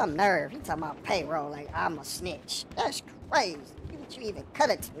 Some nerve. You talking about payroll like I'm a snitch. That's crazy. You even cut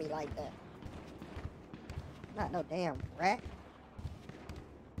it to me like that? Not no damn rat.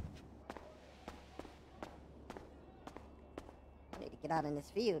 I need to get out in this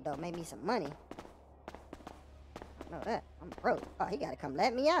field, though. Make me some money. I know that. I'm broke. Oh, he gotta come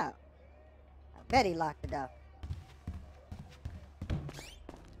let me out. I bet he locked it up.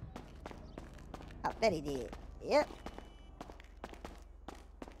 I bet he did. Yep.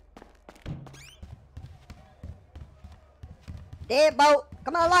 Deadbolt,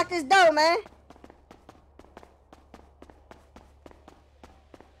 come on, lock this door, man.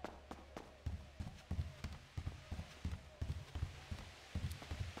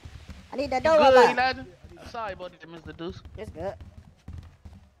 I need that door Good, unlocked. Elijah? Sorry about that, Mr. Deuce. It's good.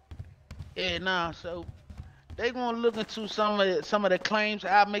 Yeah, nah, so they gonna look into some of the claims.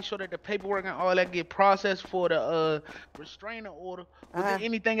 I'll make sure that the paperwork and all that get processed for the restraining order. Was there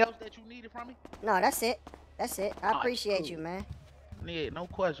anything else that you needed from me? No, that's it. That's it. I appreciate you, man. Yeah, no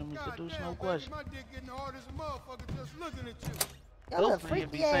question, Mr. Deuce, no question. My dick getting hard as a motherfucker just looking at you. Ghost in here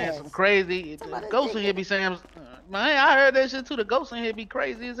be saying some crazy. Ghost in here be saying, man, I heard that shit too. The ghost in here be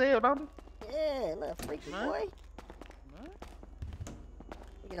crazy as hell, don't he? Yeah, little freaky boy.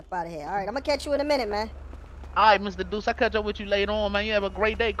 Get up out of here. All right, I'm gonna catch you in a minute, man. All right, Mr. Deuce, I'll catch up with you later on, man. You have a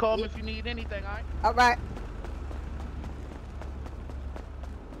great day. Call me if you need anything, all right? All right.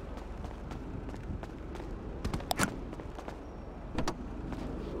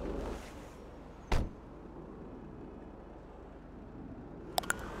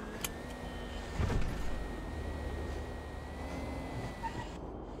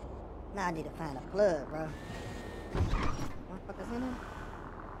 Now I need to find a plug, bro. Motherfuckers in there?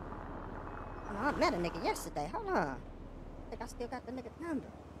 Oh, no, I met a nigga yesterday. Hold on. I think I still got the nigga's number.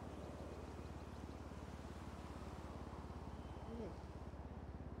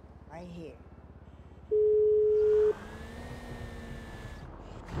 Right here.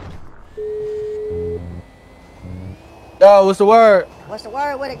 Yo, what's the word? What's the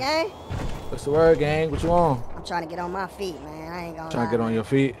word with it, gang? What's the word, gang? What you on? I'm trying to get on my feet, man. I ain't gonna Trying to get on your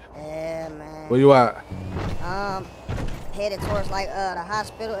feet? Yeah, man. Where you at? Headed towards like the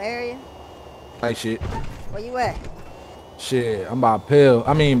hospital area. Like shit. Where you at? Shit, I'm by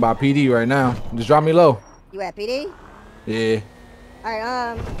PD right now. Just drop me low. You at PD? Yeah.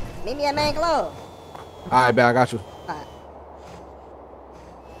 Alright, meet me at Main Club. Alright, bet I got you. Alright.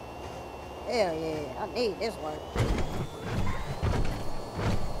 Hell yeah, I need this work.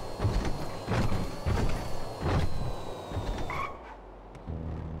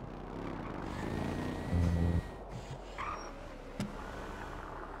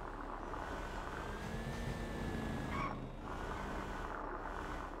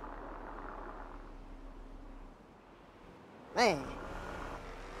 Man.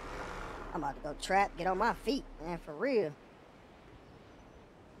 I'm about to go trap, get on my feet, man, for real.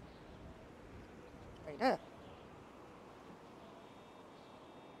 Straight up.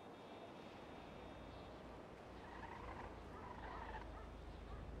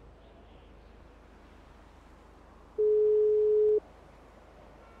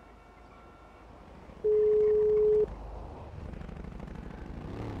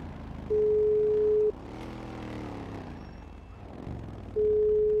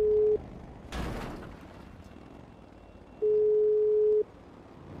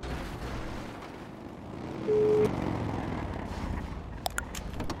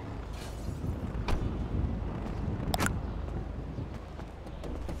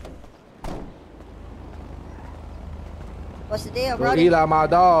 What's the deal, bro? Eli, my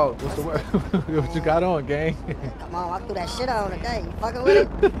dog. What's the word? What you got on, gang? Come on, I threw that shit on today. You fucking with it?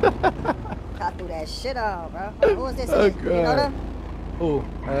 I threw that shit on, bro. Who is this? Oh, You know them? Oh,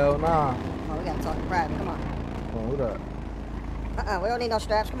 hell nah. Oh, we gotta talk to private. Come on. Oh, who that? We don't need no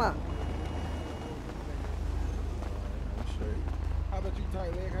straps. Come on. How about you,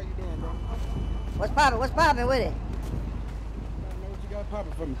 tight leg? How you doing, bro? What's poppin'? What's poppin' with it? I don't know what you got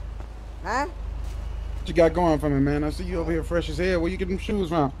popping for me. Huh? What you got going for me, man? I see you over here fresh as hell. Where you get them shoes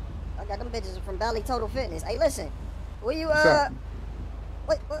from? I got them bitches from Valley Total Fitness. Hey, listen. Will you, What's up?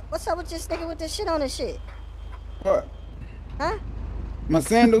 What's up with this nigga with this shit on his shit? What? Huh? My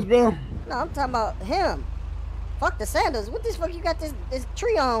sandals, bro? No, I'm talking about him. Fuck the sandals. What the fuck you got this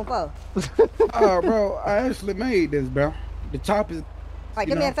tree on for? Oh, bro, I actually made this, bro. The top is... Alright,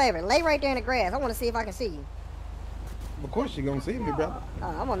 do me a favor. Lay right there in the grass. I want to see if I can see you. Of course you gonna see me, brother.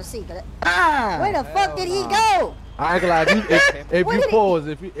 I want to see. Where Ah! the fuck did he go? I ain't gonna lie. If Where you did he- pause,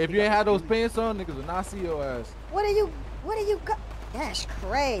 if you ain't had those pants on, niggas will not see your ass. What are you go? That's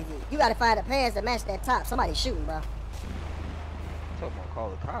crazy. You gotta find the pants that match that top. Somebody's shooting, bro. Talking about call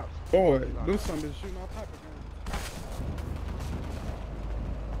the cops. Boy, do something shooting all type of guns.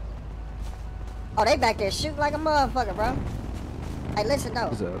 Oh, they back there shooting like a motherfucker, bro. Hey, listen though.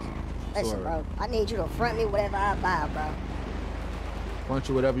 His ass. Listen, bro. I need you to front me whatever I buy, bro. Front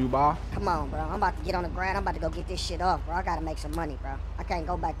you whatever you buy. Come on, bro. I'm about to get on the ground. I'm about to go get this shit off, bro. I gotta make some money, bro. I can't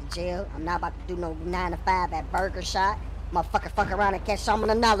go back to jail. I'm not about to do no 9 to 5 at Burger Shot. Motherfucker fuck around and catch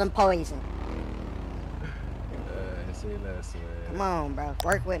salmonella poison. Say less, man. Come on, bro.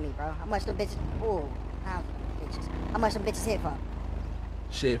 Work with me, bro. How much them bitches? Ooh, how much them bitches hit for?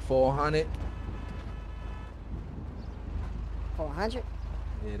 Shit, 400. 400?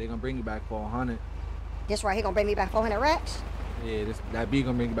 Yeah, they gonna bring you back 400. This right here gonna bring me back 400 racks? Yeah, that B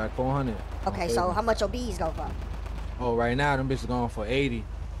gonna bring you back 400. Okay, so how much your B's go for? Oh, right now them bitches going for 80.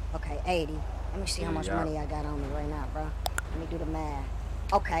 Okay, 80. Let me see how much money I got on me right now, bro. Let me do the math.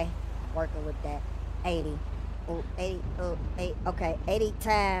 Okay, working with that. 80. Ooh, 80. Ooh, 8. Okay, 80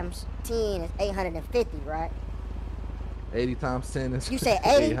 times 10 is 850, right? 80 times 10 is You said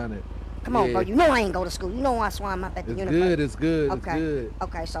 80? 800. Come on, bro. You know I ain't go to school. You know I swam up at the university. It's good. Okay. It's good.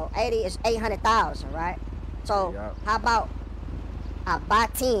 Okay, so 80 is 800,000, right? So how about I buy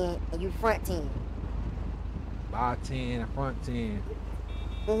 10 and you front 10? Buy 10, front 10.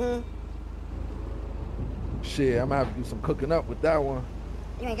 Mm-hmm. Shit, I'm gonna have to do some cooking up with that one.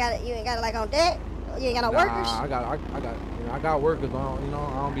 You ain't got it like on deck? You ain't got no workers? I got workers. I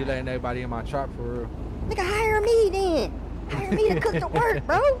don't be letting everybody in my trap for real. Nigga, hire me then. Hire me to cook the work,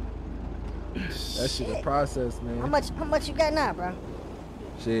 bro. That shit a process, man. How much you got now, bro?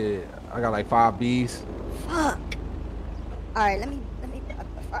 Shit, I got like 5 B's. Fuck. All right, let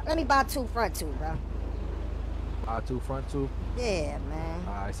me buy 2 front 2, bro. Buy 2 front 2. Yeah, man.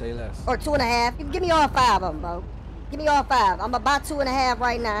 All right, say less. Or 2.5. Give me all 5 of them, bro. Give me all 5. I'm gonna buy 2.5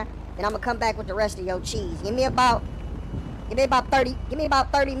 right now, and I'm gonna come back with the rest of your cheese. Give me about 30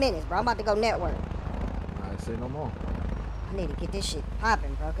 minutes, bro. I'm about to go network. All right, say no more. I need to get this shit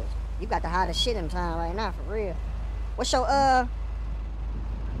popping, bro, cause you got the hottest shit in town right now, for real. What's your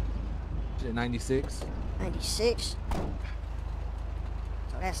Shit, 96. 96?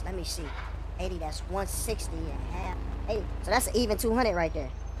 So that's, let me see. 80, that's 160 and half. 80. So that's an even 200 right there.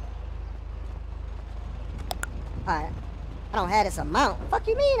 Alright. I don't have this amount. Fuck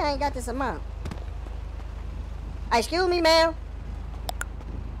you mean I ain't got this amount? Hey, excuse me, ma'am.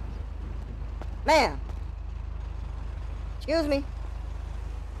 Ma'am. Excuse me.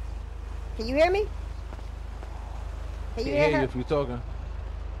 Can you hear me? Can you hear you her? if you talking.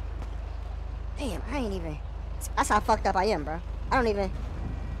 Damn, I ain't even. That's how fucked up I am, bro. I don't even.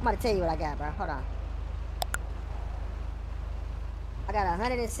 I'm about to tell you what I got, bro. Hold on. I got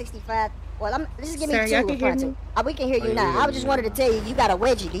 165. Well, just give me Sorry, 2 y'all can in hear front me? of. Oh, we can hear you yeah, now. yeah, I just wanted to tell you, you got a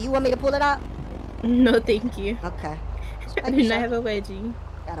wedgie. Do you want me to pull it out? No, thank you. Okay. I do not have a wedgie.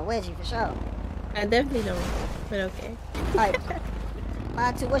 Got a wedgie for sure. I definitely don't, but okay. Alright.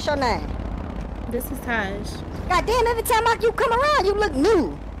 5-2, what's your name? This is Taj. God damn, every time you come around, you look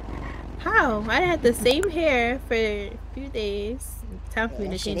new. How? I had the same hair for a few days. Time for me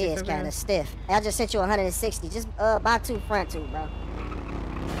to change it. It is kind of stiff. I just sent you 160. Just buy 2 front 2, bro.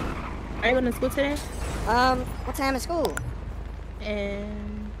 Are you going to school today? What time is school?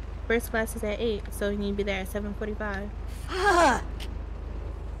 And first class is at 8, so you need to be there at 7:45. Fuck.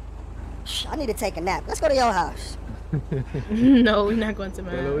 I need to take a nap. Let's go to your house. No, we're not going to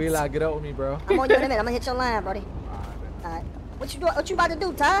my house. Eli, get up with me, bro. I'm on you in a minute. I'm gonna hit your line, brody. Alright. What you about to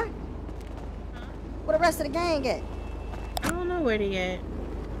do, Ty? Where the rest of the gang at? I don't know where they at.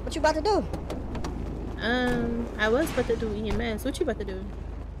 What you about to do? I was about to do EMS. What you about to do?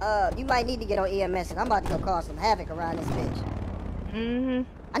 You might need to get on EMS, and I'm about to go cause some havoc around this bitch. Mm-hmm.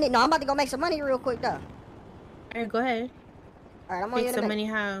 I'm about to go make some money real quick, though. Alright, go ahead. Alright, I'm on you in a minute. Make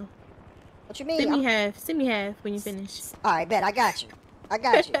some money how? What you mean? Send me half when you finish. Alright, bet. I got you.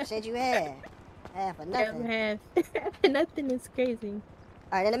 Said you had. Half or nothing. Half. Nothing is crazy.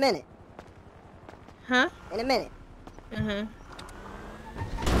 Alright, in a minute. Huh? In a minute. Uh-huh.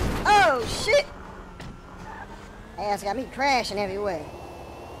 Oh, shit! Ass got me crashing everywhere.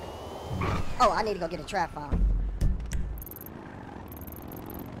 Oh, I need to go get a trap phone.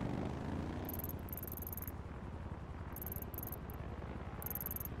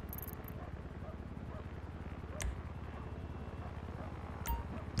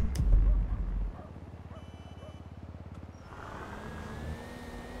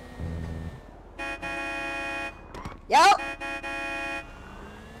 Yo!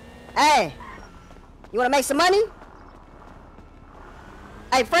 Hey! You wanna make some money?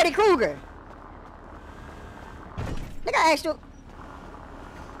 Hey, Freddy Krueger! Nigga, I asked you.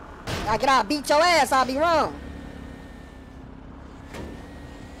 I'll beat your ass, I'll be wrong.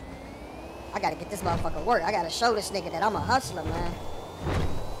 I gotta get this motherfucker work. I gotta show this nigga that I'm a hustler, man.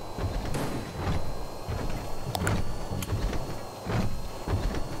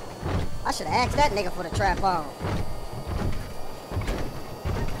 I should've asked that nigga for the trap phone.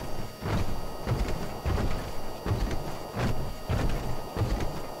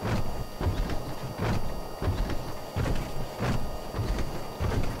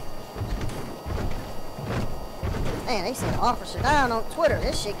 Man, they said officer down on Twitter.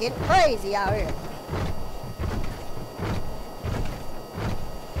 This shit getting crazy out here.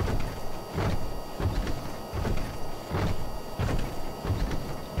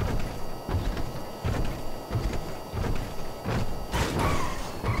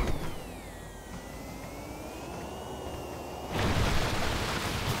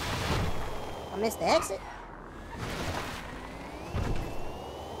 I missed the exit.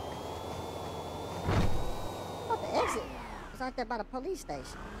 Out there by the police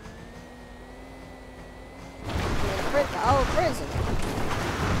station. The old prison.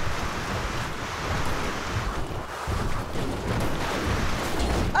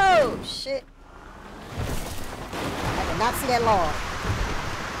 Oh, shit. I did not see that log.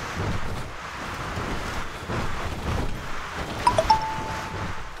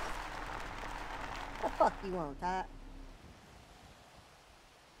 What the fuck you want, Todd?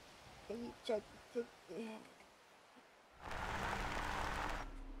 Can you check? Yeah.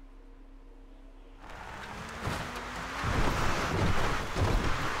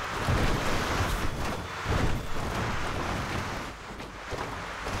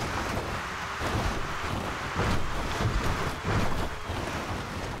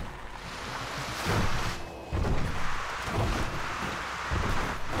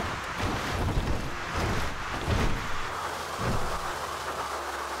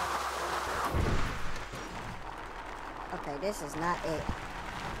 Okay, this is not it.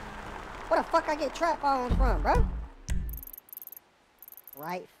 Where the fuck I get trap phones from, bro?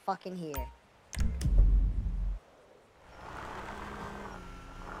 Right fucking here.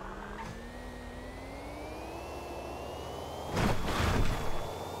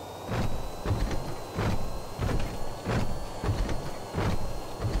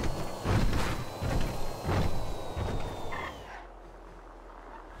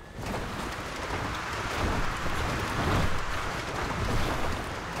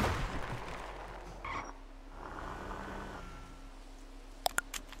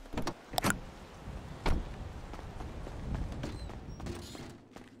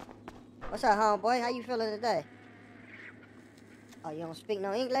 What's up, homeboy? How you feeling today? Oh, you don't speak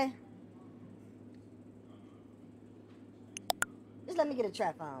no English? Just let me get a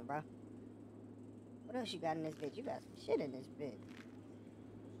trap phone, bro. What else you got in this bitch? You got some shit in this bitch.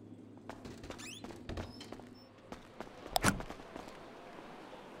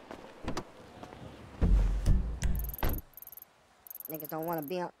 Niggas don't want to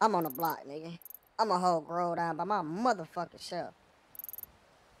be on. I'm on the block, nigga. I'm a whole grow down by my motherfucking self.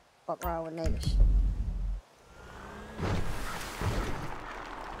 Fuck wrong with niggas.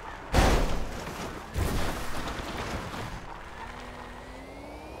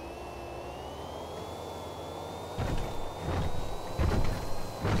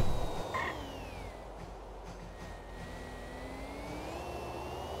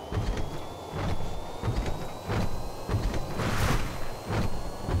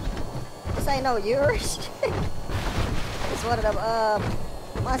 This ain't no yours. It's one of them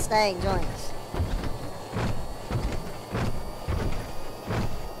Mustang joints.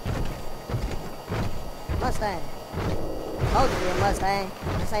 Mustang. Supposed to be a Mustang.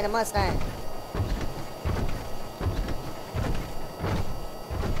 This ain't a Mustang.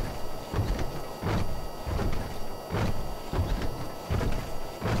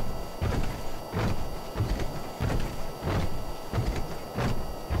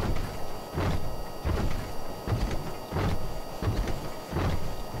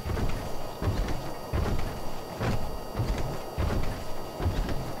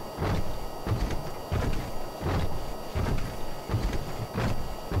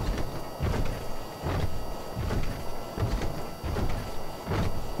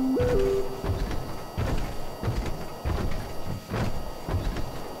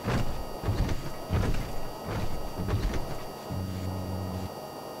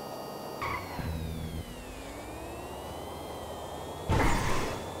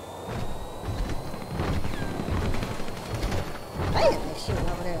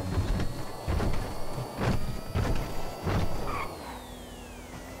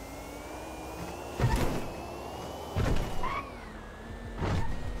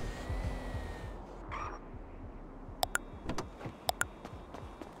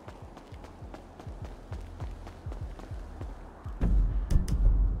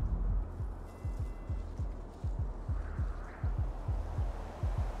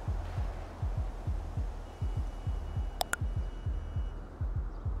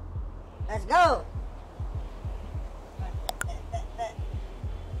 Let's go.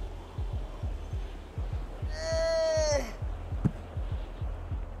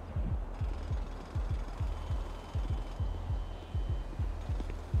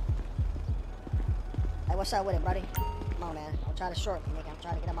 Hey, what's up with it, buddy? Come on, man. I'm trying to short me, nigga. I'm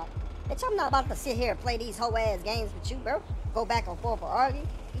trying to get him out. Bitch, I'm not about to sit here and play these whole ass games with you, bro. Go back and forth or argue.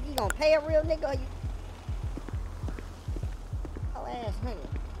 You gonna pay a real nigga or you? Whole ass nigga.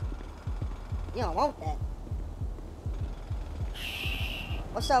 You don't want that.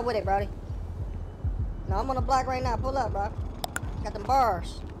 What's up with it, brody? No, I'm on the block right now. Pull up, bro. Got them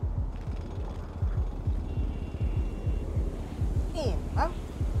bars. Damn, bro.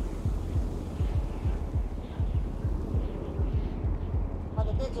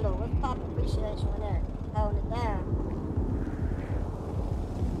 Mother Digital, what's poppin'? Appreciate you in there. Holding it down.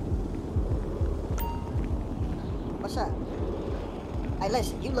 What's up? Hey,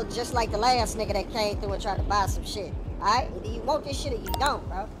 listen, you look just like the last nigga that came through and tried to buy some shit. Alright? Either you want this shit or you don't,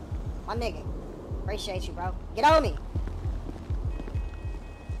 bro. My nigga. Appreciate you, bro. Get on me.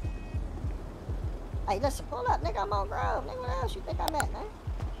 Hey, listen, pull up, nigga. I'm on Grove. Nigga, what else you think I'm at, man?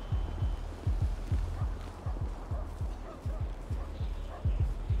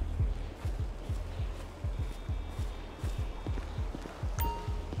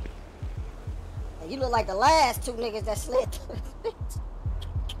 Hey, you look like the last two niggas that slid through this bitch.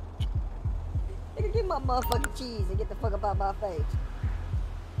 Nigga, give my motherfucking cheese and get the fuck up out my face.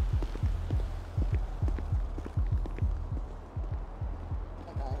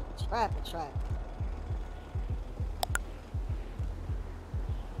 Okay, trap.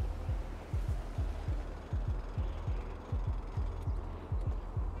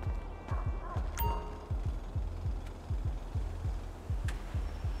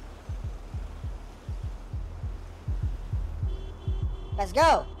 Let's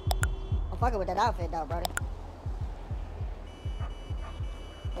go. I'm fucking with that outfit though, brother.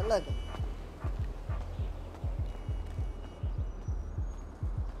 Good looking.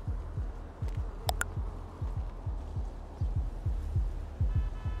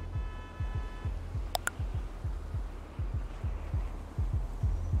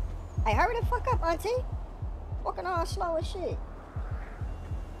 Hey, hurry the fuck up, auntie. Walking all slow as shit.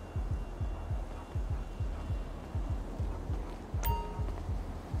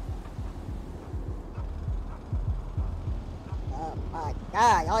 My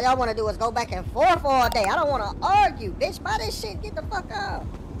God, all y'all want to do is go back and forth all day. I don't want to argue, bitch. Buy this shit, get the fuck up.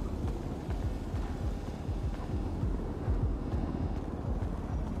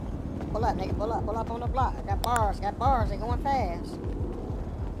 Pull up, nigga. Pull up on the block. I got bars. They going fast.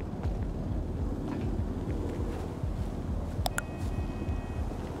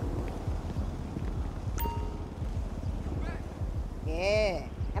 Yeah.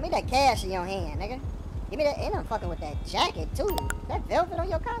 Hand me that cash in your hand, nigga. Give me that. And I'm fucking with that jacket, too. That velvet on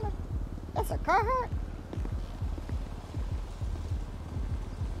your collar? That's a Carhartt?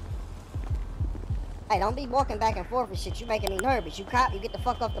 Hey, don't be walking back and forth and shit. You making me nervous. You cop, you get the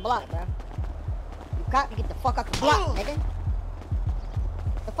fuck off the block, bro. You cop, you get the fuck off the block, nigga.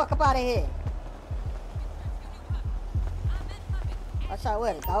 Get the fuck up out of here. What's up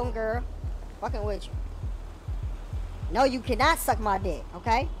with it, dog, girl? Fucking with you. No, you cannot suck my dick,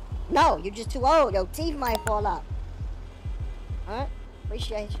 okay? No, you're just too old. Your teeth might fall out. Alright?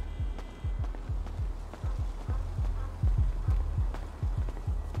 Appreciate you.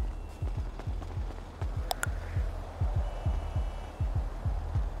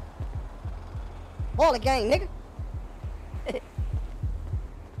 Ball the game, nigga. Hey,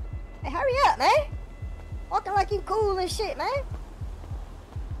 hurry up, man. Walking like you cool and shit, man.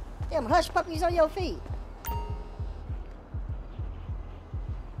 Damn hush puppies on your feet.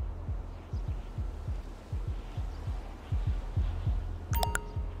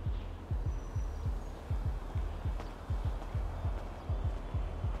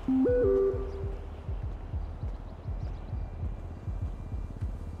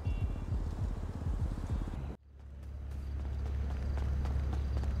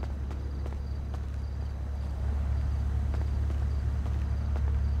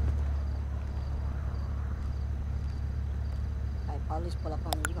 Police pull up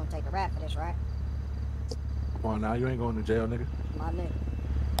on you, you gonna take a rap for this, right? Come on now, you ain't going to jail, nigga. My nigga.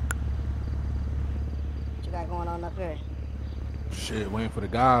 What you got going on up here? Shit, waiting for the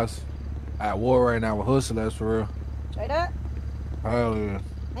guys. At war right now with hustlers, for real. Straight up? Hell yeah.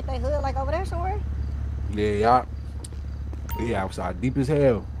 Ain't they hood like over there somewhere? Yeah, yeah, outside deep as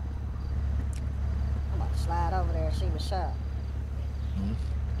hell. I'm about to slide over there and see what's up.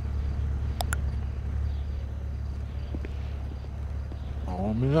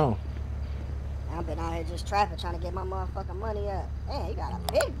 Oh, me know. I've been out here just trapping, trying to get my motherfucking money up. Man, you got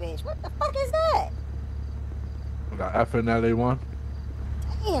a big bitch. What the fuck is that? We got FNLA1.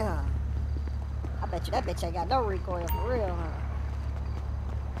 Damn. I bet you that bitch ain't got no recoil for real, huh?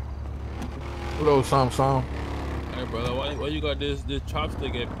 What else, some? Hey, brother, why you got this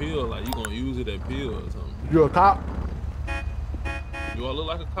chopstick at Peel? Like, you gonna use it at Peel or something? You a cop? You all look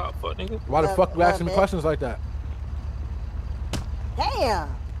like a cop, fuck nigga? Why the fuck you asking me questions like that?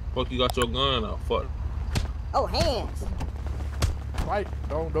 Damn. Fuck, you got your gun out, fuck. Oh, hands. Fight.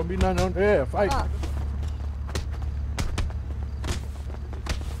 Don't be nothing on there. Fight.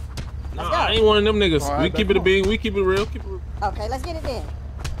 Nah, I ain't one of them niggas. Right, we keep it a bean. We keep it real. Okay, let's get it then.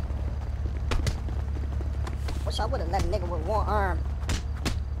 Wish I would have let a nigga with one arm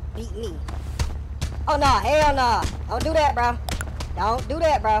beat me. Oh, no. Hell no. Don't do that, bro. Don't do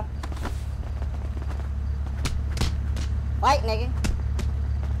that, bro. Fight, nigga.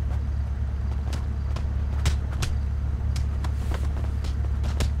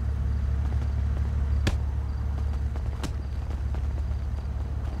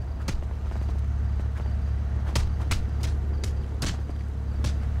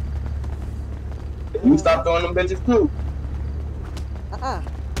 You stop throwing them bitches too.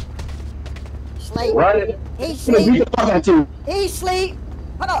 Sleep. Right. He sleep. Too. He sleep.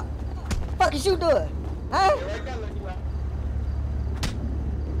 Hold up. What the fuck is you doing? Huh?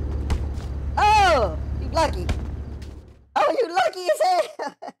 Oh, you lucky. Oh, you lucky as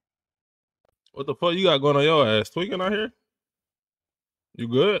hell. What the fuck you got going on your ass? Tweaking out here? You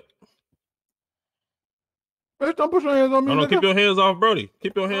good? Bitch, don't put your hands on me, No, nigga. keep your hands off Brody.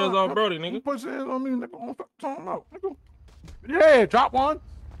 Keep your hands off Brody, nigga. Don't put your hands on me, nigga. Don't fuck talking about, nigga. Yeah, drop one.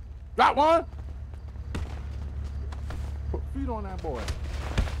 Drop one. Put feet on that boy.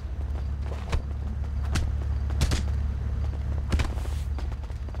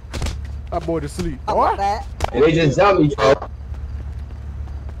 That boy to sleep. Oh, my And they just jumped me, bro.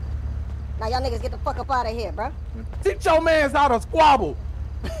 Now y'all niggas get the fuck up out of here, bro. Teach your mans how to squabble.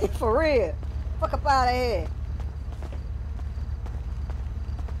 For real. Fuck up out of here.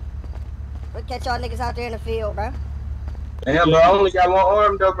 We'll catch y'all niggas out there in the field, bro. Damn, bro, I only got one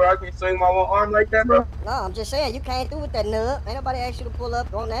arm, though, bro. I can't swing my one arm like that, bro. No, I'm just saying, you came through with that nub. Ain't nobody asked you to pull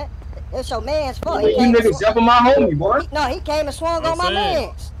up on that. It's your man's fault. You niggas jumping my homie, boy. He came and swung on my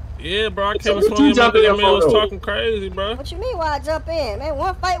mans. Yeah, bro, I came and swung him after that man was talking crazy, bro. What you mean why I jump in? Man,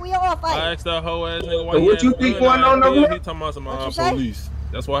 one fight, we all fight. I asked that whole ass nigga why What you think going on over here? here? He talking about some What you say? police.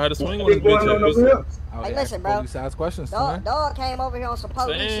 That's why I had to swing on What's this going on over bitch. here? Hey, listen, bro. Police questions, Dog came over here on some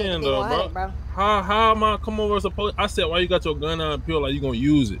police shit to Saying be though, 100, bro. How am I come over as a police? I said, why you got your gun out and peel like you gonna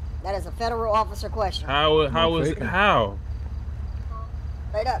use it? That is a federal officer question. How is it? Straight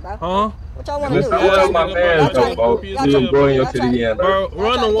up, bro. Huh? What y'all want to do? Listen, all my fans though, bro. You just blowing your city in, bro.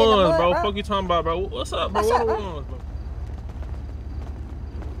 Run the ones, bro. bro. Fuck you talking about, bro. What's up, bro? Run the ones,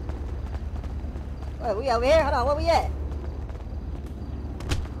 bro. Wait, we over here? Hold on, where we at?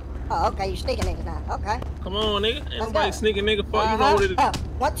 Oh, okay, you sneaking niggas now. Okay. Come on, nigga. Ain't nobody sneaking, nigga. Fuck, you know what it is.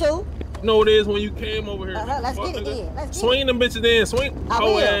 1, 2. You know what it is when you came over here. Let's get it then. Let's get Swing them bitches in. Swing. I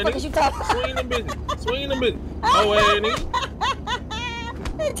will. What is you talking about? Swing them bitches. Swing them bitches. Oh, ass nigga.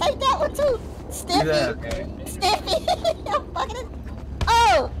 Take that one too. Stiffy. Stiffy. I'm fucking it.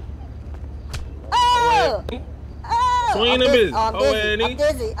 Oh. Oh. Oh. Swing them bitches. I'm dizzy. I'm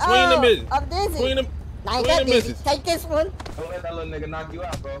dizzy. Swing them bitches. I'm dizzy. Swing them. I ain't that dizzy. Take this one. Don't let that little nigga knock you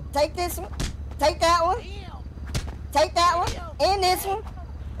out, bro. Take this one. Take that one. Take that one. And this one.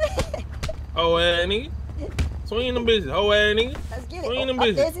 Oh, ass nigga. Swing them bitches. Oh, ass nigga. Let's get it. Swing them I'm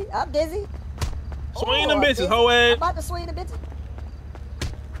bitches. dizzy. I'm dizzy. Swing them bitches. Ho ass. I'm about to swing the bitches.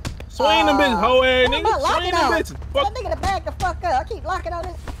 Swing them bitches. Ho ass What am I nigga. locking Swing them on? bitches. That nigga to back the fuck up. I keep locking on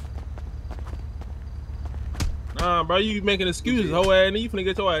this. Nah, bro, you making excuses, hoe ass nigga. You finna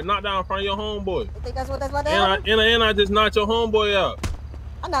get your ass knocked down in front of your homeboy. You think that's what that's about to happen? And I just knocked your homeboy out.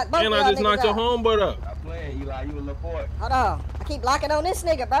 I knocked both And y'all I just niggas knocked your out. homeboy out. Stop playing, Eli. You a little boy. Hold on. I keep locking on this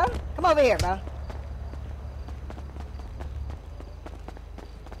nigga, bro. Come over here, bro.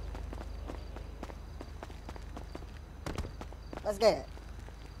 Let's get it.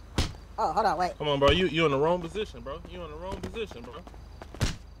 Oh, hold on, wait. Come on, bro. You in the wrong position, bro. You in the wrong position, bro.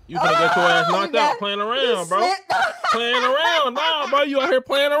 You finna get your ass knocked out playing around, bro. Playing around. Nah, bro. You out here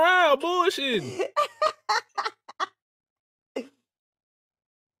playing around, bullshitting.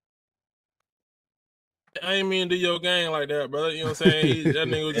 I ain't mean to do your game like that, bro. You know what I'm saying? That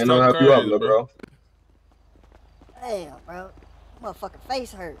nigga was just talking crazy, bro. Damn, bro. Motherfucking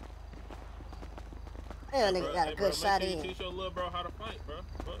face hurt. Damn, nigga got a good shot in. Teach your little bro how to fight, bro.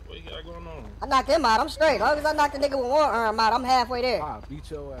 What you got going on? I knocked him out. I'm straight. As long as I knock the nigga with one arm out, I'm halfway there. I beat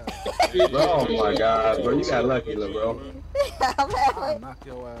your ass. Oh my God, bro. You got lucky, little bro. I'm halfway. I knock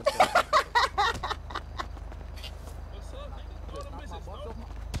your ass out.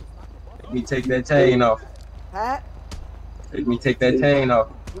 Let me take that chain off. Huh? Let me take that chain off.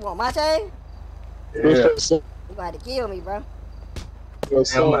 You want my chain? Yeah. You gonna have to kill me, bro. I'm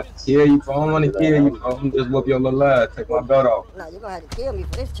about to kill you, bro. I don't want to kill you, bro. I'm just whoop your little ass. Take my belt off. No, you're gonna have to kill me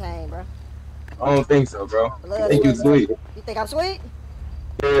for this chain, bro. I don't think so, bro. Blood I think you sweat, sweet. You think I'm sweet?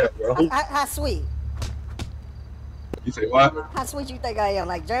 Yeah, bro. How sweet? You say what? How sweet you think I am?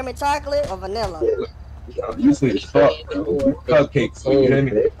 Like German chocolate or vanilla? You sweet as fuck, bro. Cupcakes, you hear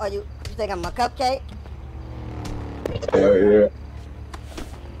me? Oh, you think I'm a cupcake? Yeah.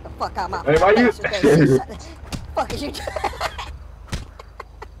 The fuck out my Hey, why you? face. Fuck is you?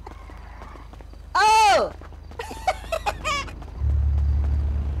 Oh!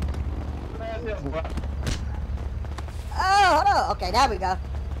 Oh, hold on. Okay, there we go.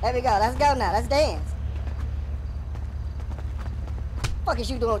 There we go. Let's go now. Let's dance. Fuck is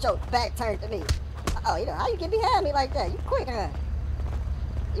you doing with your back turned to me? Oh, you know, how you get behind me like that? You quick, huh?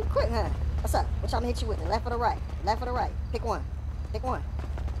 You quick, huh? What's up? Which I'm gonna hit you with? The left or the right? Left or the right? Pick one. Pick one.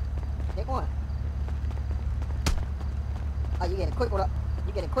 Pick one. Oh, you get a quick one up.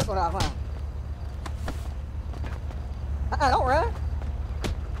 You get a quick one off, huh? Don't run.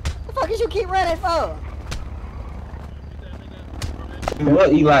 The fuck is you keep running for?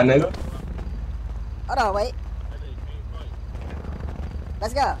 What, Eli, nigga? Hold on, wait.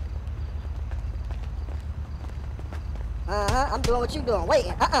 Let's go. I'm doing what you doing.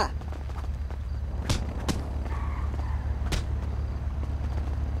 Waiting.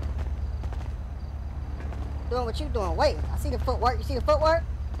 Doing what you doing. Waiting. I see the footwork. You see the footwork?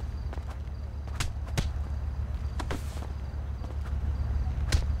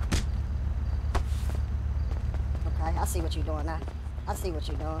 Okay, I see what you're doing now. I see what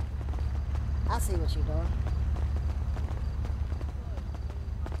you're doing. I see what you're doing.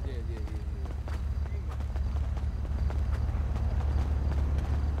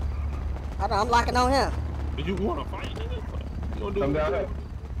 Hold on, I'm locking on him. You want to fight, nigga? You want to do Come down here.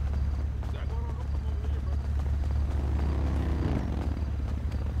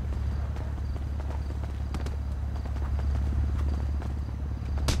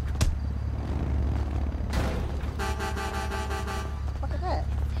 What is that?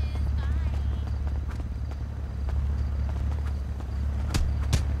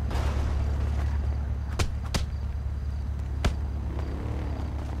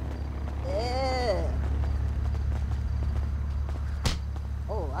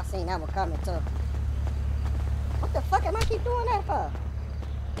 seen that one coming too. What the fuck am I keep doing that for?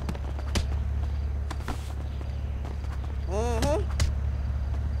 Mm-hmm.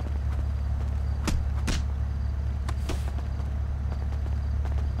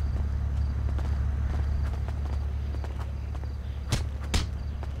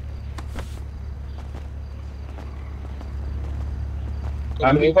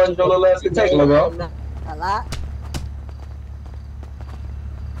 How many punches your little ass can take, LeBron? A lot.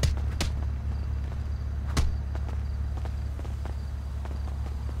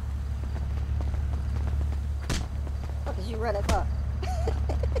 What is you running for?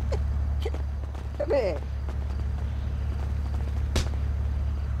 Come here.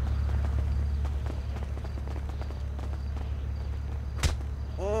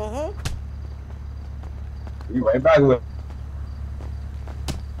 Mm-hmm. You right back with it.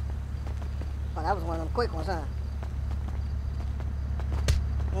 Oh, that was one of them quick ones, huh?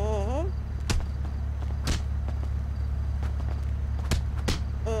 Mm-hmm.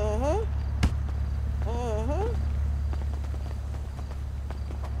 Mm-hmm. Mm-hmm.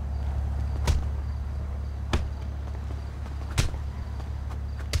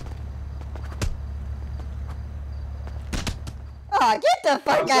 Oh, get the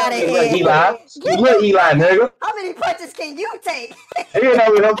fuck out of here. Look, Eli. Look, Eli, nigga. How many punches can you take? He ain't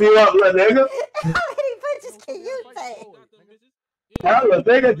gonna help you up, little nigga. How many punches can you take? I'm a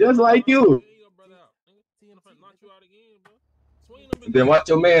nigga just like you. Then watch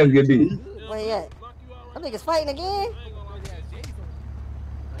your man get beat. Where you at? Them niggas fighting again?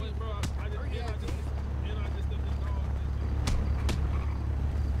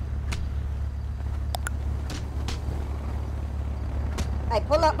 Hey,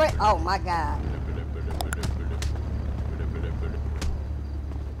 pull up, Brett. Oh my God.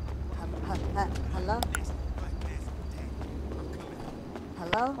 Hello?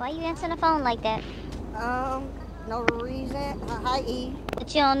 Hello? Why you answering the phone like that? No reason. Hi, E.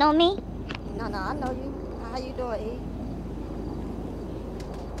 But you don't know me? No, I know you. How you doing, E?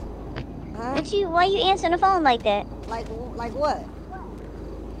 Huh? But why you answering the phone like that? Like what?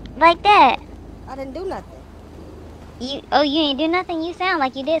 Like that. I didn't do nothing. You ain't do nothing? You sound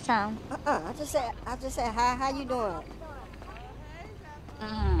like you did something. I just said hi, how you doing?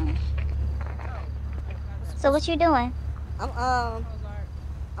 So what you doing?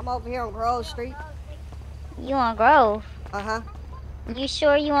 I'm over here on Grove Street. You on Grove? Uh-huh. You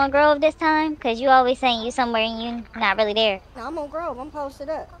sure you on Grove this time? Cause you always saying you somewhere and you not really there. No, I'm on Grove. I'm posted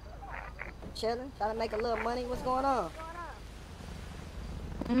up. Chilling, trying to make a little money. What's going on?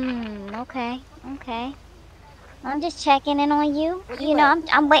 Okay. I'm just checking in on you. You know,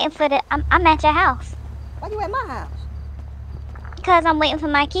 I'm waiting for I'm at your house. Why you at my house? Because I'm waiting for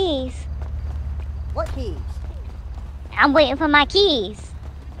my keys. What keys? I'm waiting for my keys.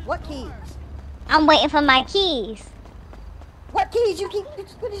 What keys? I'm waiting for my keys. What keys you keep?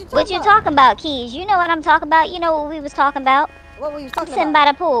 What you talking about, keys? You know what I'm talking about. You know what we was talking about. What were you talking about? Sitting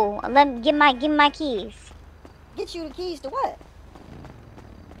by the pool. Let me give my keys. Get you the keys to what?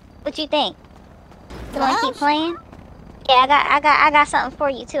 What you think? To you want to keep playing? Yeah, I got something for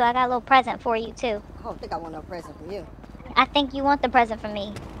you too. I got a little present for you too. I don't think I want no present from you. I think you want the present from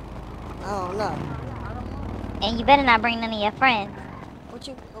me. I don't know. And you better not bring none of your friends.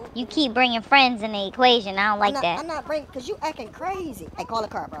 You keep bringing friends in the equation. I don't like that. I'm not bringing, because you acting crazy. Hey, call a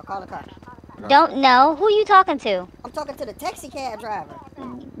car, bro. Call a car. Don't know. Who you talking to? I'm talking to the taxi cab driver.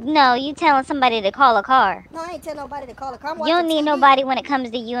 No, you telling somebody to call a car. No, I ain't telling nobody to call a car. You don't need nobody when it comes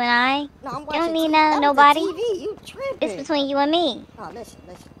to you and I. No, I'm you watching don't need nobody. TV. You tripping. It's between you and me. Oh, listen.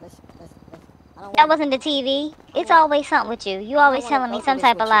 That wasn't the TV. It's always something with you. You always telling me some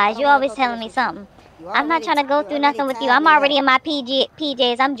type of lies. You always telling me something. I'm not trying to go through nothing with you. I'm already in my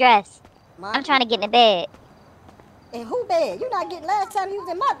PJs. I'm dressed. I'm trying to get in the bed. In who bed? You not getting, last time you was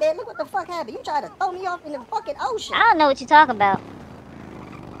in my bed, look what the fuck happened. You tried to throw me off in the fucking ocean. I don't know what you're talking about.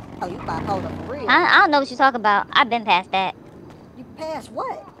 Oh, you bipolar for real. I don't know what you're talking about. I've been past that. You passed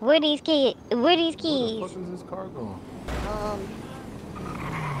what? Where these keys? Where these keys? Where the fuck is this car going?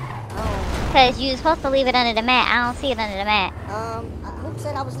 Because you was supposed to leave it under the mat. I don't see it under the mat. Who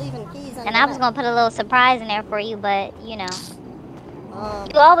said I was leaving keys under the mat? And I was going to put a little surprise in there for you, but, you know.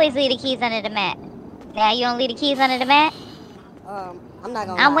 You always leave the keys under the mat. Now you don't leave the keys under the mat? I'm not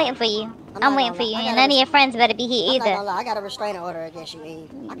gonna I'm lie. waiting for you. I'm waiting for you. And none of your friends better be here either. I'm not gonna lie. I got a restraining order against you, Eve.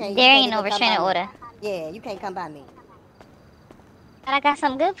 There ain't no restraining order. Yeah, you can't come by me. But I got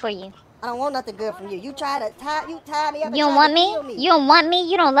something good for you. I don't want nothing good from you. You tie me up. You don't want me? You don't want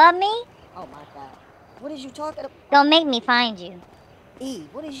me? You don't love me? Oh my God. What is you talking about? Don't make me find you. E,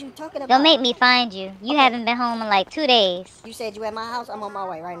 what is you talking about? Don't make me find you. You haven't been home in like 2 days. You said you at my house. I'm on my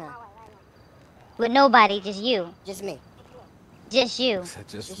way right now. With nobody, just you. Just me. Just you.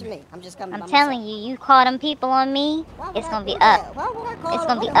 Just me. I'm just coming I'm by telling myself. you, you call them people on me, it's gonna be up. Why would I call It's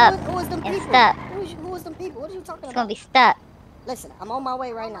them? gonna be up Who is them and people? stuck. Who is them people? What are you talking about? It's gonna be stuck. Listen, I'm on my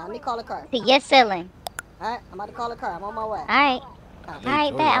way right now. Let me call a car. To your ceiling. All right, I'm about to call a car. I'm on my way. All right. All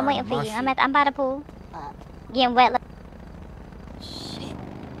right, bet. I'm waiting for you. I'm by the pool. All right. Getting wet. Shit.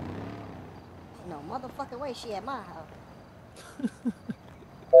 No motherfucking way she at my house.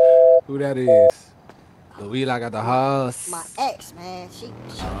 Who that is? Louis, I got the house. My ex, man. She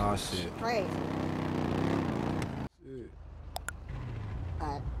oh, shit. She crazy. Shit. All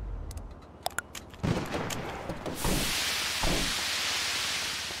right.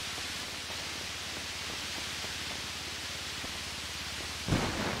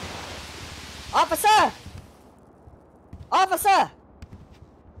 Officer! Officer!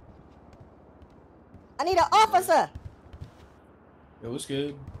 I need an officer! Yo, what's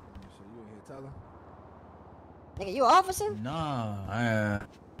good? So you in here telling? Nigga, you an officer? Nah,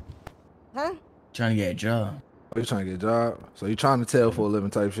 Huh? trying to get a job. Oh, you trying to get a job? So you trying to tell for a living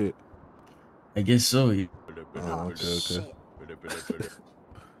type shit? I guess so. Oh, okay. Shit.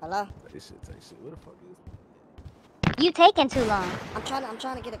 Hello? Take shit. Where the fuck is? You taking too long. I'm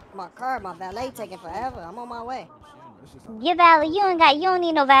trying to get my car. My valet taking forever. I'm on my way. Your valet, you don't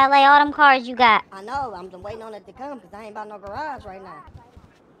need no valet. All them cars you got. I know. I'm waiting on it to come because I ain't by no garage right now.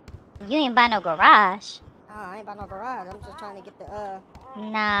 You ain't by no garage. I ain't by no garage. I'm just trying to get the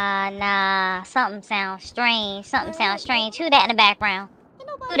Nah. Something sounds strange. Who that in the background?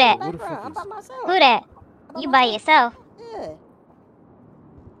 Who that? I'm by myself. Who that? You by yourself? Yeah.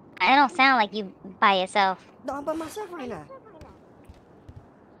 It don't sound like you by yourself. No, I'm by myself right now.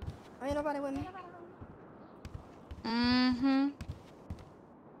 Ain't nobody with me. Mm-hmm.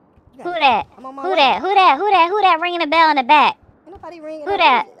 Who that? Who that ringing the bell in the back? Ain't nobody ringing. Who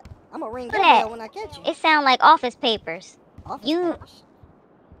that? I'm gonna ring that bell when I catch you. It sound like office papers. Papers?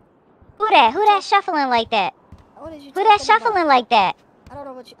 Who that shuffling like that? Who that shuffling like that? I don't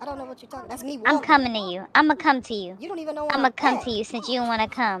know what you're talking. That's me. I'm coming to you. I'ma come to you. You don't even know where I'ma come to you since you don't wanna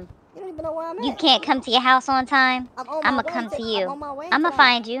come. You don't even know where I'm at. You can't come to your house on time. I'ma come to you. I'ma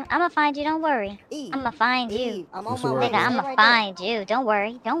find you. Don't worry. I'ma find you. I'm on my way. Nigga, I'ma find you. Don't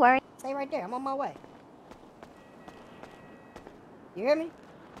worry. Stay right there. I'm on my way. You hear me?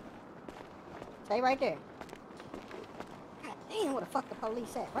 Stay right there. God damn, where the fuck the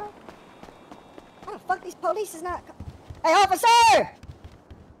police at, bro? How the fuck these police is not... Hey, officer!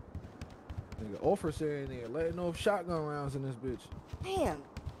 Nigga, officer in there. Letting off shotgun rounds in this bitch. Damn.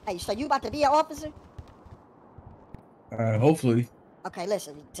 Hey, so you about to be an officer? Hopefully. Okay,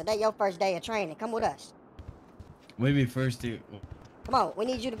 listen. Today your first day of training. Come with us. Maybe first day. Come on. We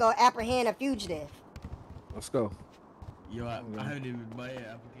need you to go apprehend a fugitive. Let's go. Yo, I haven't even buy an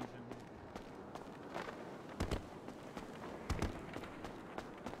application.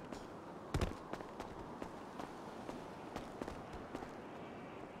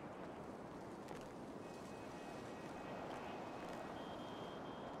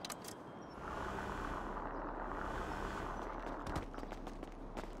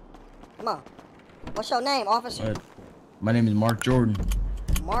 Come on. What's your name, officer? My name is Mark Jordan.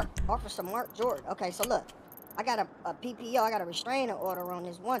 Officer Mark Jordan. Okay, so look. I got a PPO. I got a restraining order on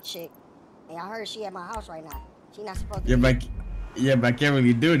this one chick. And I heard she at my house right now. She not supposed to but I can't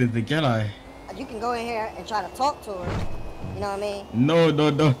really do anything, can I? You can go in here and try to talk to her. You know what I mean? No.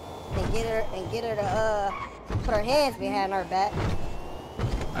 And get her to put her hands behind her back.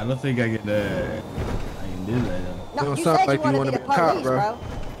 I don't think I can do that. No, you said you want to be the police, bro.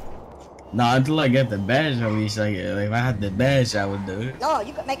 No, until I get the badge, at least if I had the badge, I would do it. No,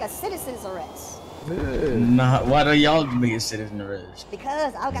 you could make a citizen's arrest. Nah, why don't y'all make a citizen arrest?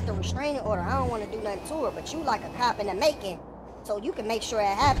 Because I got the restraining order. I don't want to do nothing to her, but you like a cop in the making, so you can make sure it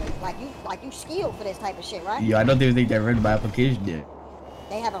happens. Like you skilled for this type of shit, right? Yo, I don't even think they read my application yet.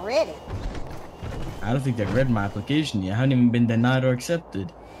 They haven't read it. I don't think they read my application yet. I haven't even been denied or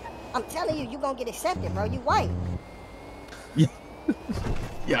accepted. I'm telling you, you gonna get accepted, bro. You white.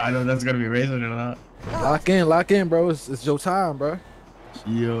 Yeah, I know that's gonna be racist or not. No. Lock in, bro. It's your time, bro.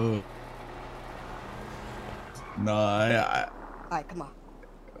 Yo. No, Alright, come on.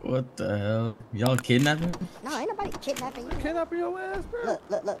 What the hell? Y'all kidnapping? No, ain't nobody kidnapping you. Kidnapping your ass, bro.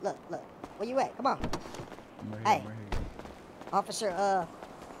 Look. Where you at? Come on. Hey. Officer,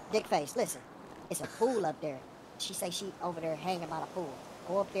 Dickface, listen. It's a pool up there. She say she over there hanging by the pool.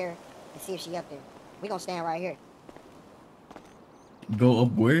 Go up there and see if she up there. We gonna stand right here. Go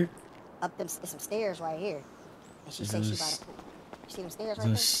up where? Up them, some stairs right here. And she say she by the pool. see them stairs right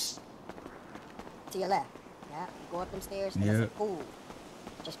there? To your left. Yeah, you go up them stairs and there's a pool.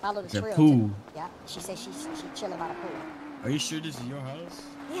 Just follow the trail. It's a pool. Yeah, she said she chilling by the pool. Are you sure this is your house?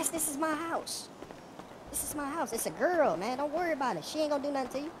 Yes, this is my house. This is my house. It's a girl, man. Don't worry about it. She ain't gonna do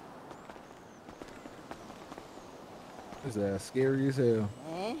nothing to you. His ass scary as hell.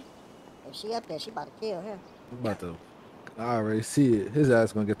 Man, if she up there, she about to kill him. I'm about to. I already see it. His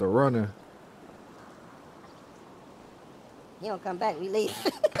ass gonna get the running. He don't come back, we leave.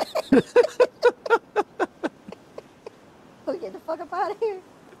 We get the fuck up out of here.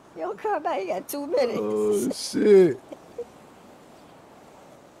 He don't come back, he got 2 minutes. Oh, shit.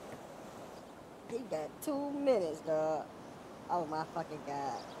 He got 2 minutes, dog. Oh, my fucking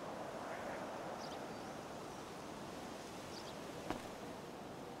God.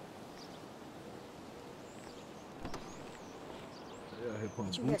 Yeah, hit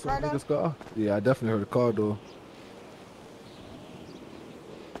putting Did you hear boots a car on door? niggas' car. Yeah, I definitely heard a car door.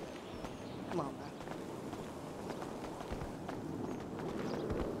 Come on, bro.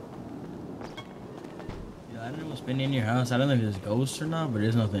 Yeah, I don't know what's been in your house. I don't know if there's ghosts or not, but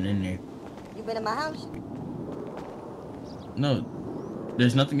there's nothing in there. You been in my house? No,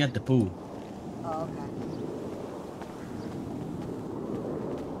 there's nothing at the pool. Oh, okay.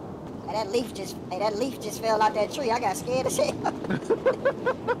 Hey, that leaf just fell out that tree. I got scared as hell.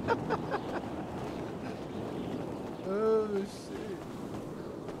 Oh, shit.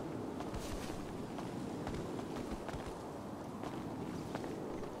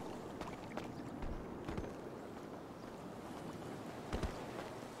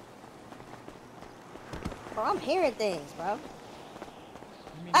 Bro, I'm hearing things, bro.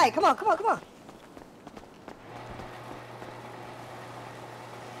 Hey, come on.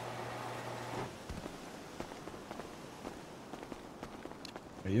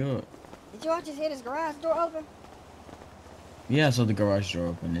 Are you? Did you all just hear this garage door open? Yeah, I saw the garage door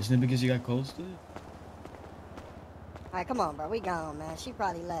open. Isn't it because you got close to it? Alright, come on, bro. We gone, man. She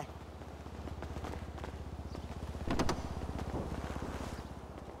probably left.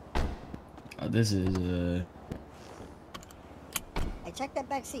 Oh, this is Hey, check that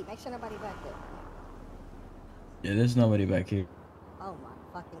back seat. Make sure nobody back there. yeah, there's nobody back here. Oh my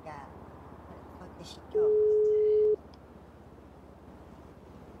fucking God. Where the fuck did she go?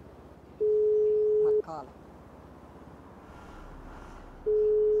 I'm gonna call her.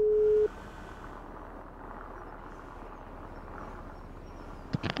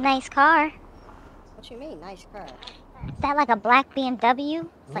 Nice car. What you mean, nice car? Is that like a black BMW?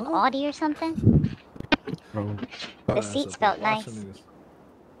 It's like Audi or something? The seats felt nice.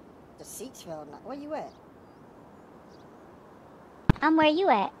 The seats felt nice. Where you at? I'm where you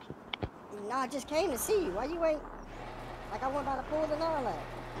at. No, I just came to see you. Why you ain't? Like I went by the pool and all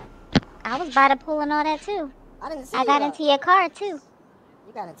that. I was by the pool and all that too. I didn't see I you. got into your car too.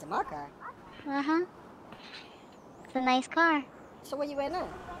 You got into my car? Uh-huh. It's a nice car. So where you at now?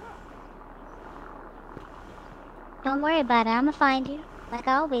 Don't worry about it. I'ma find you. Like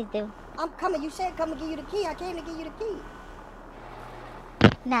I always do. I'm coming. You said come and give you the key. I came to give you the key.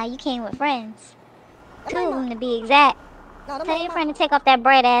 Nah, you came with friends. That 2 ain't of my- them to be exact. No, that Tell ain't your my... friend to take off that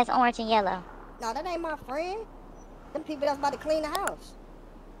bright ass orange and yellow. No, that ain't my friend. Them people that's about to clean the house.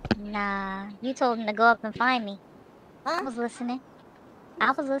 Nah, you told him to go up and find me. Huh? I was listening.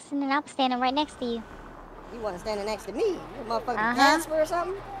 I was listening. I was standing right next to you. You wasn't standing next to me. You motherfucking Uh-huh. Casper or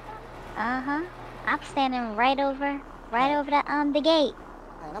something? Uh-huh. I'm standing right over the gate.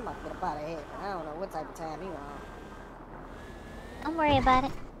 Alright, I'm about to get up out of here. I don't know what type of time you on. Don't worry about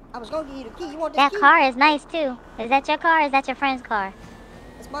it. I was gonna give you the key. You want the That key? car is nice too. Is that your car or is that your friend's car?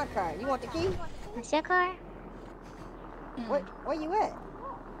 It's my car. You want the key? That's your car? Where you at?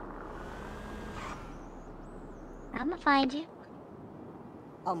 I'ma find you.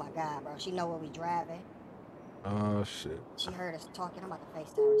 Oh my God, bro. She know where we driving. Oh, shit. She heard us talking. I'm about to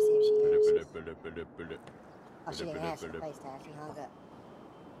FaceTime her to see if she answers. Oh, she didn't answer the FaceTime. She hung up.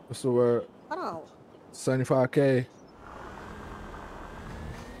 What's the word? Hold on. 75K.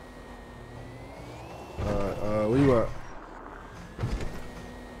 Where you at?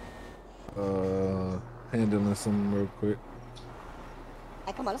 Handling something real quick.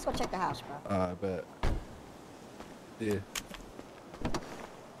 Hey, come on. Let's go check the house, bro. I bet. Yeah.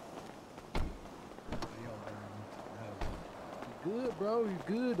 You good, bro. You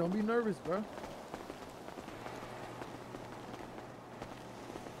good. Don't be nervous, bro.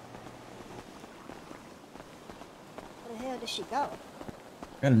 Where the hell did she go?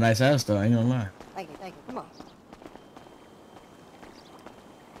 Got a nice house though, I ain't gonna lie. Thank you. Come on.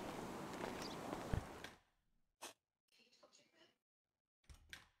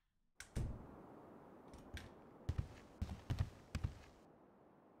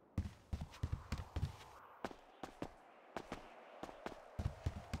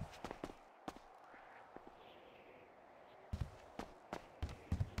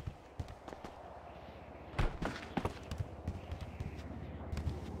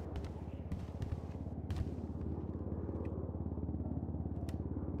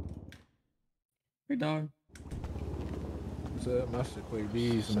 Hey, dog. What's up? My shit quick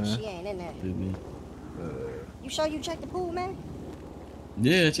D's, So man. she ain't in there. Baby. You sure you checked the pool, man?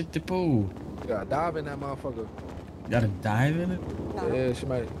 Yeah, check the pool. You gotta dive in that motherfucker. Gotta dive in it? No. Yeah, she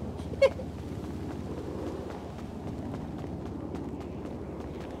might.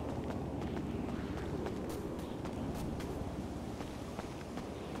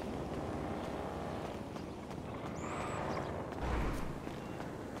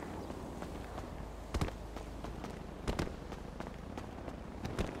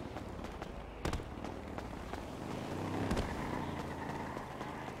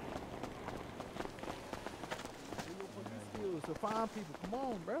 To find people, come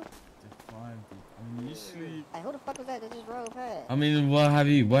on, bro. To find people. I mean, you see. Hey, who the fuck was that just drove past? I mean, what have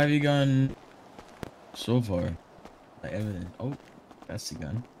you gone so far? Like evidence. Oh, that's the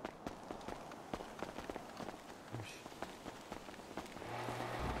gun.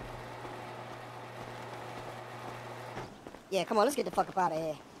 Yeah, come on, let's get the fuck up out of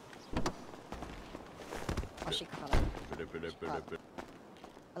here. Oh, she calling.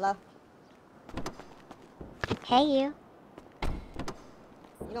 Hello? Hey, you.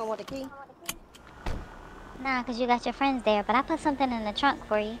 You don't want the key? Nah, cause you got your friends there, but I put something in the trunk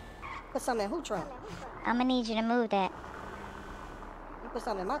for you. Put something in who trunk? I'ma need you to move that. You put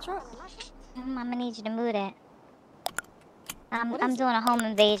something in my trunk? I'ma need you to move that. I'm doing a home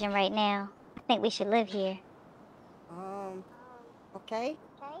invasion right now. I think we should live here. Okay.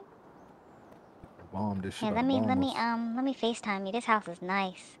 Bomb this shit. Yeah, let me FaceTime you. This house is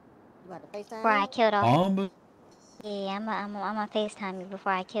nice. You about to FaceTime Before I me? killed all. Bomb? Yeah, I'ma FaceTime you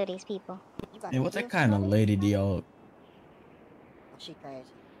before I kill these people. Yeah, what that kind of lady do y'all? Oh, she crazy.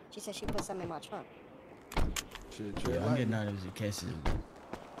 She said she put something in my trunk. Shit, Yeah, I'm getting out of these cases.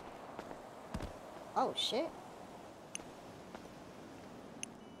 Oh shit.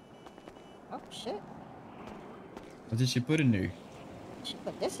 Oh shit. What did she put in there? She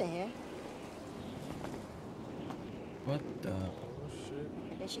put this in here. What the?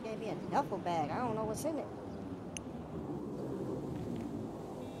 Then she gave me a duffel bag. I don't know what's in it.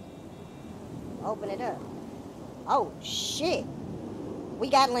 Open it up. Oh shit.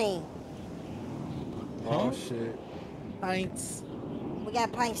 We got lean. Oh shit. Pints. We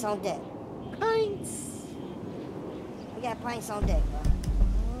got pints on deck. Pints. We got pints on deck, bro.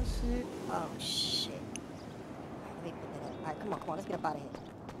 Oh shit. Oh shit. Let me put that up. Alright, come on, let's get up out of here.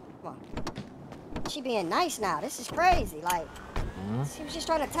 Come on. She being nice now. This is crazy. Like, she was just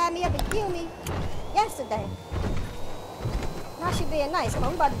trying to tie me up and kill me yesterday. Now she being nice. Come on,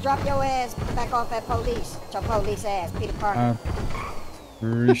 we about to drop your ass back off at police. Your police ass, Peter Parker.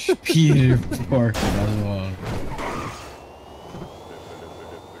 Peter Parker as well.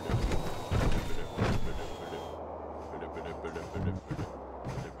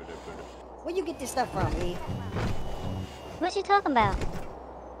 Where you get this stuff from, E? What you talking about?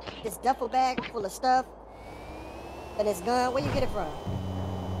 This duffel bag full of stuff and this gun. Where you get it from?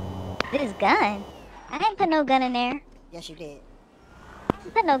 This gun? I didn't put no gun in there. Yes, you did. I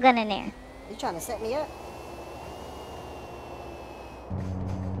put no gun in there. You trying to set me up?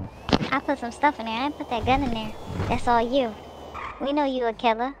 I put some stuff in there. I didn't put that gun in there. That's all you. We know you a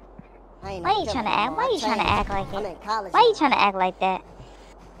killer. I ain't Why no you killer trying to no act? more. Why I you trying to changed. act like I'm it? in college Why now. you trying to act like that?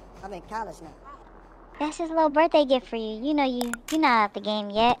 I'm in college now. That's his little birthday gift for you. You know you're not out the game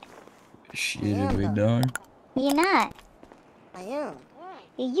yet. Shit, big dog. You're not. I am.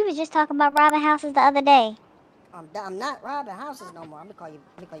 You was just talking about robbing houses the other day. I'm not robbing houses no more. Let me call you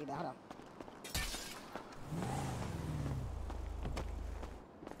back. Hold on.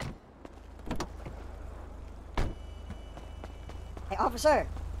 Hey, officer.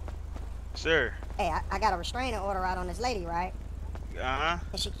 Sir. Hey, I got a restraining order out on this lady, right? Uh-huh.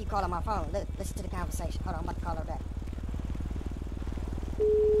 And she keep calling my phone. Look, listen to the conversation. Hold on, I'm about to call her back.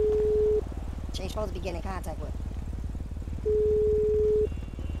 She ain't supposed to be getting in contact with.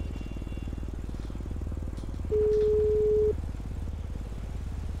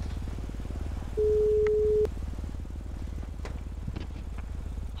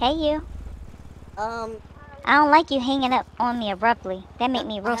 Hey, you. I don't like you hanging up on me abruptly. That make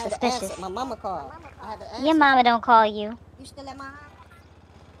me real suspicious. Answer. My mama called. I had to answer. Your mama don't call you. You still at my house?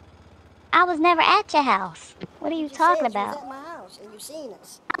 I was never at your house. What are you talking said about? You was at my house and you seen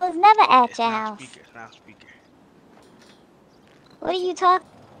us. I was never at your house. It's not speaker. What are you talking?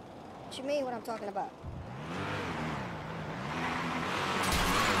 What you mean what I'm talking about?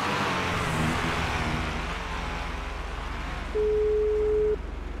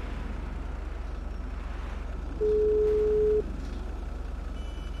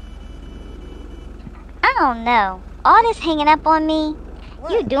 I don't know. All this hanging up on me,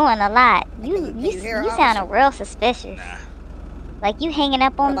 You doing a lot. You hear her, sounding real suspicious. Like you hanging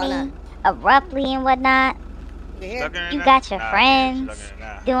up on me abruptly and whatnot. You got your friends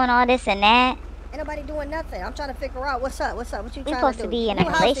doing all this and that. Ain't nobody doing nothing. I'm trying to figure out what's up. What you We trying to do? supposed to be in a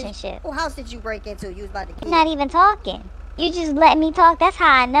relationship. Who house did you break into? You was about to kill. You're not even talking. You just let me talk. That's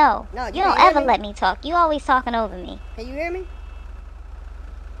how I know. No, you don't ever let me talk. You always talking over me. Can you hear me?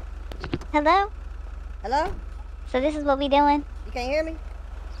 Hello? Hello? So this is what we doing? You can't hear me?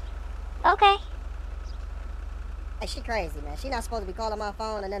 Okay. Hey, she crazy, man. She not supposed to be calling my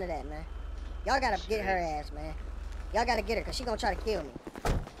phone or none of that, man. Y'all gotta get her ass, man. Y'all gotta get her, cause she gonna try to kill me.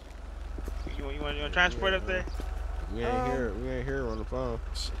 You want to transport up there? We ain't here on the phone.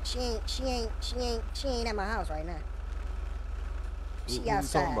 She ain't at my house right now. She Who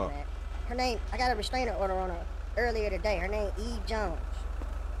outside, you talking about? man. Her name, I got a restraining order on her earlier today. Her name Eve Jones.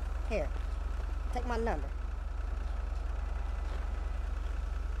 Here, take my number.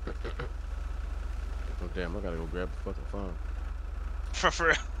 Oh damn, I gotta go grab the fucking phone. For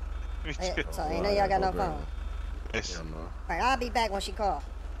real. So ain't none of y'all got no phone. Yes. Alright, I'll be back when she calls.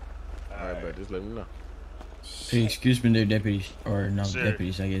 Alright, but just let me know. Hey, excuse me there, deputies. Or no, Sir.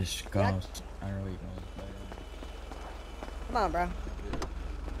 deputies, I guess. Calls. I don't know what you're going. Come on, bro.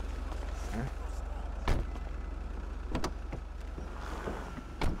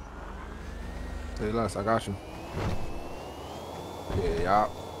 Say less, I got you. Yeah, y'all.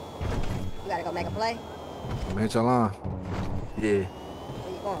 You gotta go make a play? I'm hit your line. Yeah.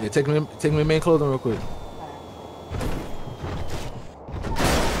 Where you going? Yeah, take me to main clothing real quick.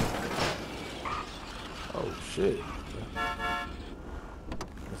 Oh shit.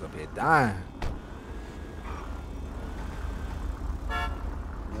 It's up here dying.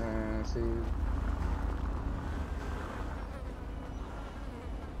 Man, see.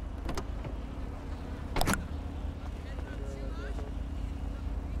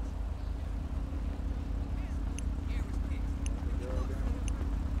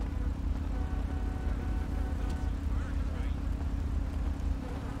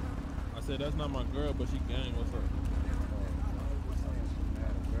 I said that's not my girl, but she gang. What's up?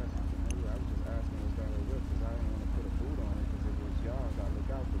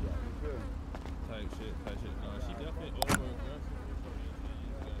 Type shit. No, she definitely over aggressive.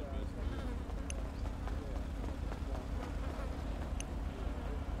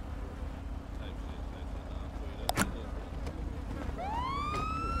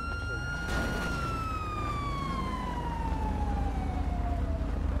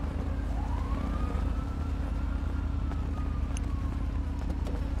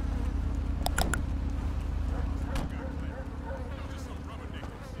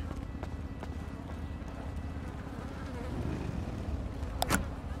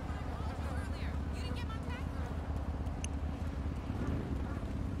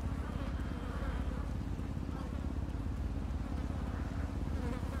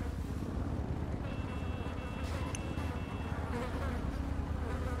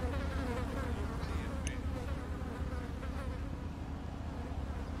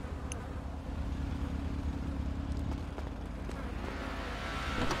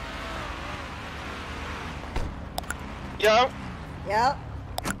 Yo. Yep.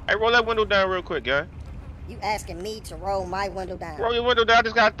 Hey, roll that window down real quick, guy. You asking me to roll my window down? Roll your window down. I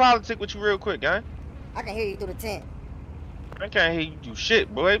just got politic with you real quick, guy. I can hear you through the tent. I can't hear you do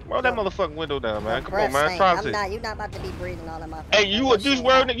shit, boy. Roll that motherfucking window down, man. Come on, man. You're not about to be breathing all in my face. Hey, you a Deuce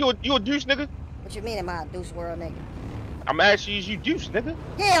world nigga? You a Deuce nigga? What you mean am I a Deuce world nigga? I'm asking you, is you Deuce, nigga?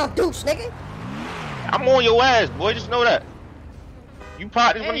 Yeah, I'm Deuce, nigga. I'm on your ass, boy. Just know that. You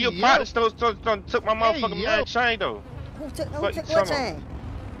partners, one of your partners took my motherfucking man chain, though. Who took what chain?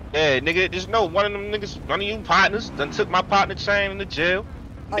 Yeah, nigga, just know one of them niggas, one of you partners, done took my partner chain in the jail.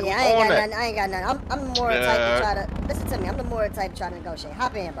 Oh yeah, I ain't got nothing. I'm the more type to try to listen to me. I'm the more type to try to negotiate.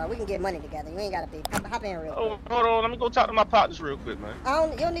 Hop in, bro. We can get money together. You ain't gotta be. Hop in real quick. Oh, hold on. Let me go talk to my partners real quick, man.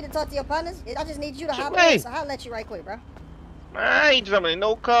 You don't need to talk to your partners. I just need you to hop in. So I'll let you right quick, bro. Man, I ain't jumping in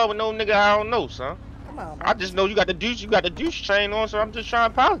no car with no nigga I don't know, son. Come on, bro. I just know you got the Deuce chain on, so I'm just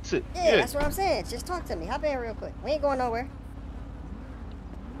trying to politic. Yeah, that's what I'm saying. Just talk to me. Hop in real quick. We ain't going nowhere.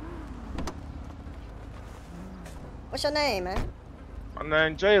 What's your name, man? My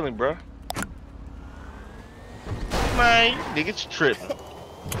name Jalen, bro. Man, you niggas tripping.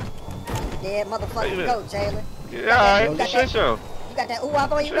 Yeah, motherfucker, go, Jalen. Yeah, alright, just say so. You got that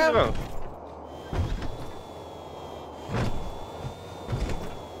ooh-wop on you, bro?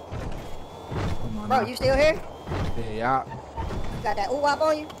 Bro, you still here? Yeah, You got that ooh-wop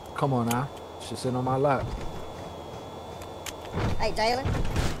on you? come on now. She's sitting on my lap. Hey, Jalen.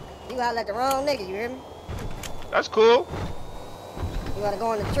 You holler at the wrong nigga, you hear me? That's cool. You You wanna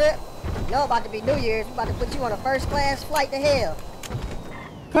go on the trip? You know about to be New Year's. We about to put you on a first class flight to hell.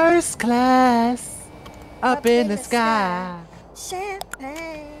 First class, up in the sky.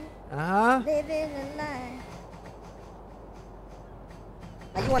 Champagne. Living a life.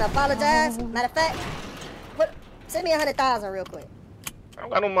 Now, you wanna apologize? Matter of fact, send me 100,000 real quick. I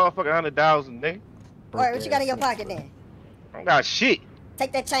don't got no motherfucking 100,000, nigga. Alright, what you got in your pocket then? I don't got shit.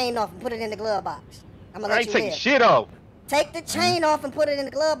 Take that chain off and put it in the glove box. I'm gonna I let ain't you taking live. shit off. Take the chain off and put it in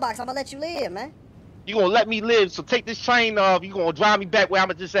the glove box. I'm gonna let you live, man. You gonna let me live, so take this chain off. You gonna drive me back where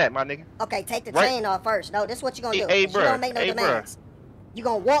I'm just at, my nigga. Okay, take the chain off first. No, this is what you gonna do. Hey, You bro. don't make no demands. You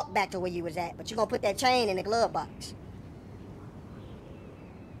gonna walk back to where you was at, but you gonna put that chain in the glove box.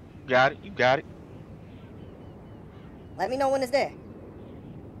 Got it. You got it. Let me know when it's there.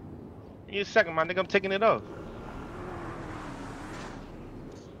 Give me a second, my nigga. I'm taking it off.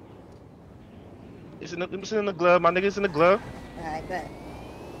 It's in the glove, my nigga. It's in the glove. Alright, bet.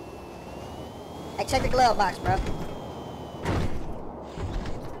 Hey, check the glove box, bro.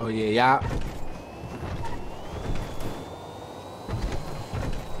 Oh yeah.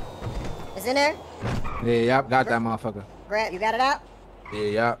 It's in there? Yeah, got that motherfucker. Grab, you got it out?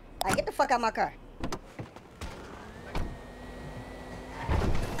 Yeah. Alright, get the fuck out of my car.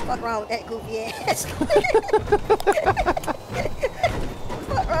 Fuck wrong with that goofy ass?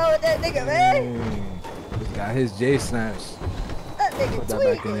 What's wrong with that nigga, man? Just got his J snatched. That nigga Put that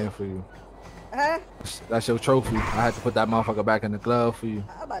tweaking. back in there for you. Huh? That's your trophy. I had to put that motherfucker back in the glove for you.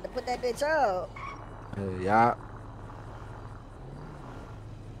 I'm about to put that bitch on. Yeah.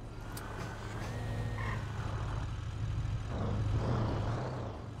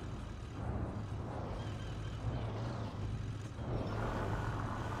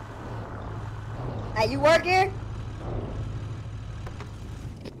 Hey, you work here?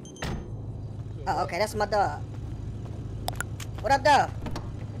 Oh, okay, that's my dog. What up, dog?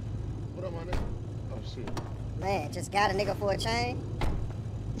 What up, my nigga? Oh, shit. Man, just got a nigga for a chain.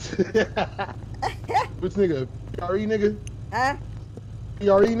 Which nigga? PRE nigga? Huh?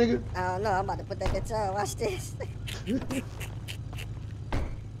 PRE nigga? I don't know, I'm about to put that bitch on. Watch this. Put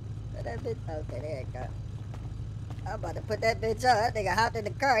that bitch, okay, there it go. I'm about to put that bitch on. That nigga hopped in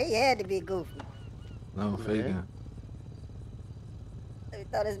the car. He had to be goofy. No, faking. Let me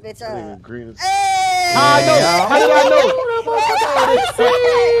throw this bitch on. Green as... Hey! How I know?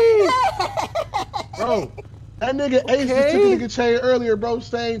 Bro, that nigga Ace just took a nigga chain earlier, bro.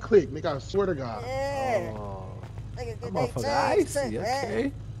 Same click. Nigga, I swear to God. Yeah. Motherfucker icy,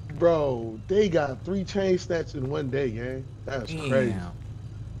 okay. Bro, they got 3 chain snatches in one day, gang. That's crazy.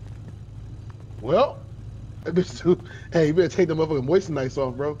 Well, that bitch too. Hey, you better take the motherfucking moisten nights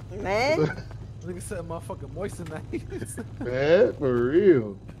off, bro. Man. Nigga said motherfucking moisten nights. Man, for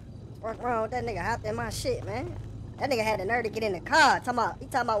real. What's wrong with that nigga hopped in my shit, man? That nigga had the nerve to get in the car. He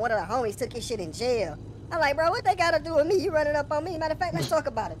talking about one of the homies took his shit in jail. I'm like, bro, what they gotta do with me? You running up on me? Matter of fact, let's talk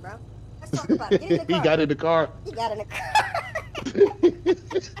about it, bro. Let's talk about it. Get in the car. He got in the car. He got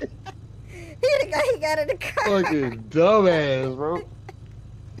in the car. he got in the car. Fucking dumbass, bro.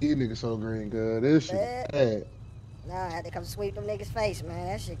 These niggas so green, good. This shit bad. Nah, I had to come sweep them niggas' face, man.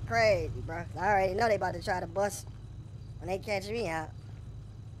 That shit crazy, bro. I already know they about to try to bust when they catch me out.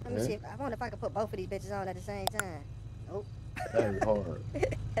 Let me see. I wonder if I could put both of these bitches on at the same time. Nope. That'd be hard.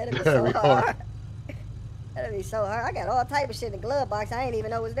 That'd be so hard. That'd be so hard. I got all type of shit in the glove box. I ain't even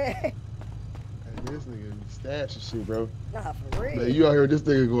know was there. Hey, this nigga stash and shit, bro. Nah, for real. Man, you out here, this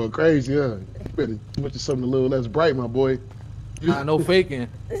nigga going crazy, huh? You better switch to something a little less bright, my boy. Nah, no faking.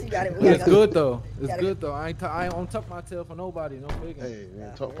 It's good though. It's good though. I ain't on top of my tail for nobody. No faking. Hey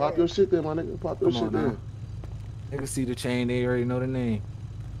man, pop your shit there, my nigga. Pop your shit there. Niggas see the chain, they already know the name.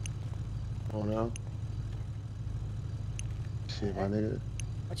 Oh no. Shit, my nigga.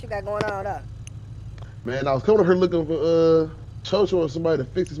 What you got going on up? Man, I was coming to her looking for Chocho or somebody to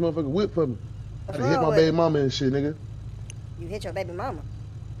fix this motherfucking whip for me. I had to hit my baby mama and shit, nigga. You hit your baby mama?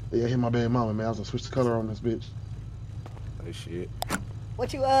 Yeah, I hit my baby mama, man. I was gonna switch the color on this bitch. Oh shit. What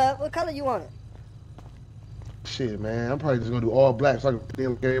color you want it? Shit, man. I'm probably just gonna do all black so I can fit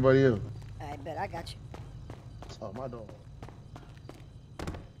in like everybody else. I bet I got you. Oh, my dog.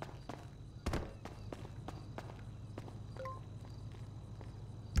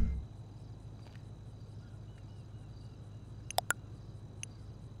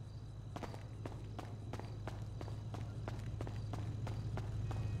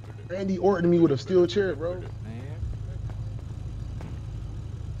 Randy Orton me with a steel chair, bro.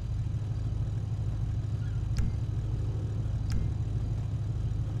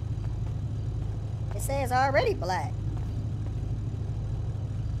 It says already black.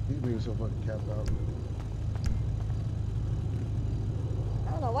 These niggas so fucking capped out.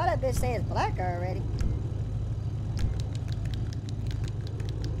 that bitch say it's black already.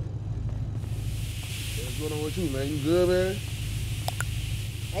 What's going on with you, man? You good, man?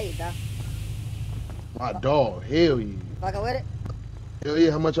 There you go. My dog, hell yeah. Fucking with it? Hell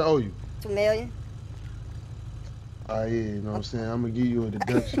yeah, how much I owe you? $2 million. Yeah, you know what I'm saying? I'm gonna give you a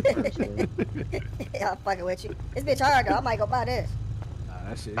deduction first, man. Yeah, I'm fucking with you. This bitch hard though. I might go buy this. Nah,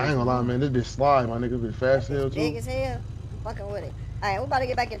 that shit I ain't gonna lie, man. This bitch slide, my nigga. This bitch fast as hell, too. Big as hell. I'm fucking with it. Alright, we about to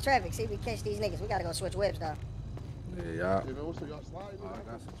get back in traffic. See if we catch these niggas. We gotta go switch whips though. Yeah,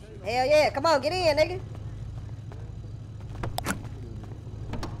 Hell yeah. Come on, get in, nigga.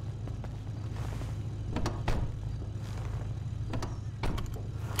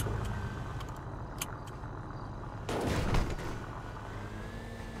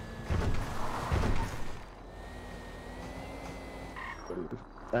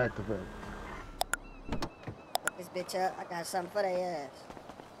 Activate. Fuck this bitch up. I got something for their ass.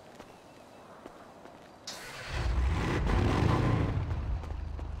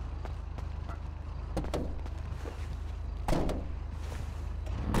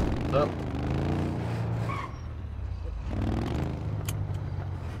 Up.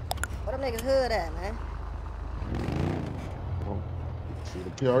 Where them niggas hood at, man? See the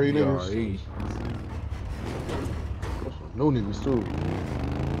PRE niggas. No niggas too.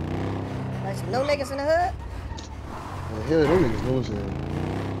 There's no niggas in the hood? Well, hell, them niggas know what's in.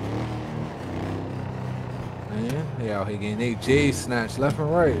 Man, they out here getting they J snatched left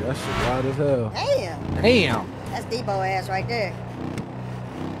and right. That shit wild as hell. Damn. Damn. That's Debo ass right there.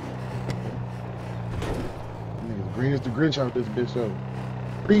 Niggas green as the Grinch out this bitch up.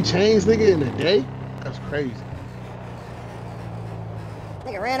 3 chains, nigga, in a day? That's crazy.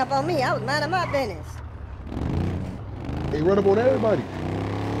 Nigga ran up on me. I was minding my business. They run up on everybody.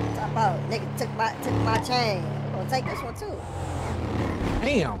 Talk about nigga took my chain. You gonna take this one too?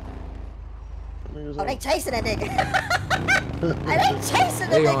 Damn. Oh, they chasing that nigga. Hey, they chasing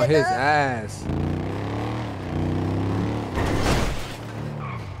the They nigga, on his dog. ass.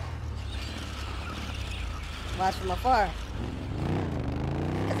 Watch from afar.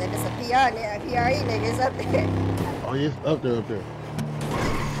 Cause if it's a PRE nigga, it's up there. Oh, yeah, it's up there, up there.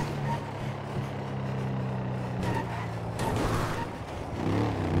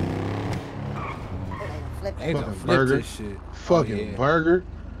 They done Fucking flipped burger. this shit. Fucking Oh, yeah. burger.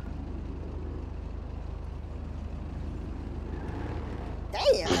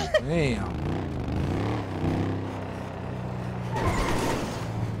 Damn. Damn.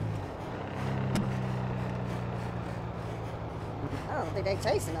 I don't think they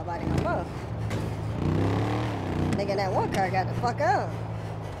chasing nobody no more. Nigga in that one car got the fuck on.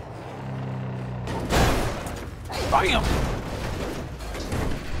 Damn.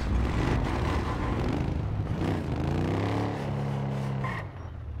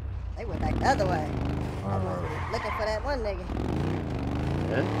 They went back the other way. Looking for that one nigga.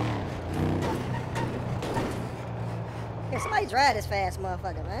 Yeah. Here, somebody drive this fast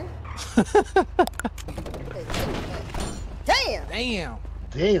motherfucker, man. Damn. Damn.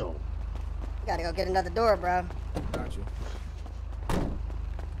 Damn. You gotta go get another door, bro. Got you.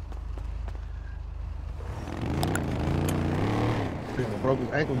 Nigga broke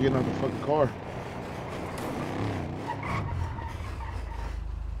his ankle getting out the fucking car.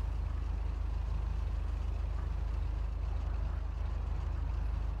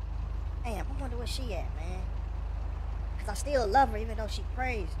 Damn, I wonder where she at, man. Cause I still love her even though she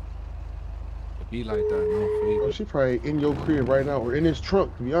crazy. It be like that, no fake. Oh, she probably in your crib right now or in his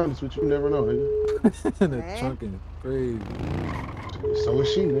trunk, to be honest with you. You never know, nigga. In the trunk and crazy. So is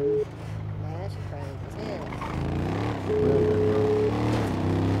she, nigga. Man, she crazy as hell.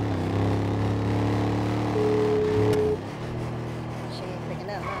 She ain't picking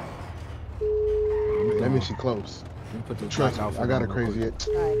up, huh? That means she close. Put the Trust me, I got her crazy yet.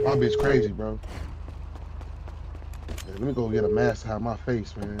 My bitch crazy, bro. Yeah, let me go get a mask to hide my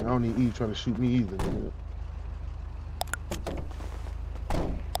face, man. I don't need Eve trying to shoot me either, nigga.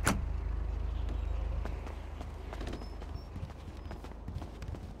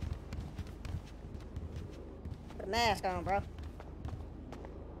 Put a mask on, bro.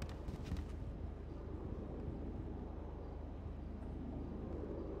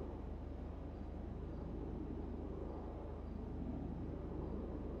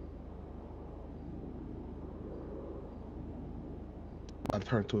 I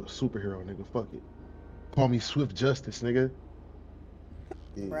turn into a superhero, nigga. Fuck it. Call me Swift Justice, nigga.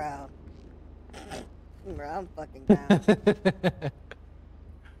 Yeah. Bro. Bro, I'm fucking down. I'm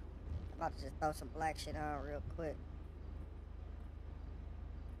about to just throw some black shit on real quick.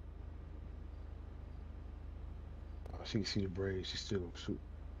 Oh, she can see the braids. She still don't shoot.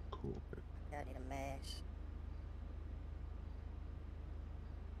 cool. Yeah, I need a mask.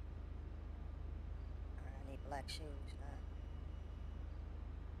 I need black shoes.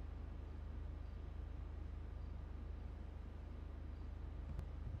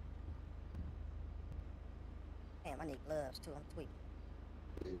 Damn, I need gloves too. I'm tweaking.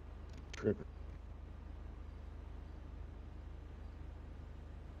 Tripping.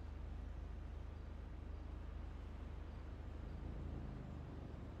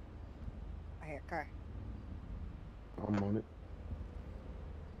 I hear a car. I'm on it.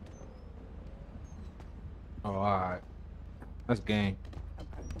 Oh, all right. That's gang.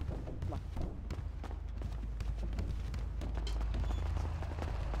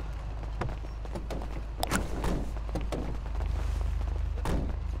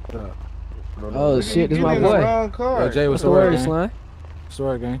 Oh shit, this is my boy. Yo, Jay, what's the word, Slime? What's the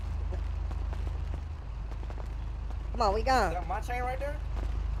word, gang? Come on, we gone. Got my chain right there?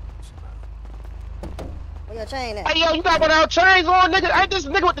 Where your chain at? Hey, yo, you got one of our chains on, nigga? Ain't this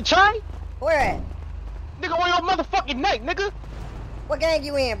nigga with the chain? Where at? Nigga on your motherfucking neck, nigga. What gang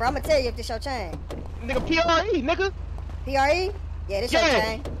you in, bro? I'm gonna tell you if this your chain. Nigga, PRE, nigga. PRE? Yeah, this your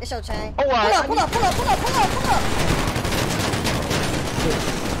chain. This your chain. Oh, all right. Pull up.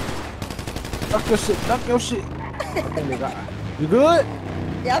 Duck your shit. You good?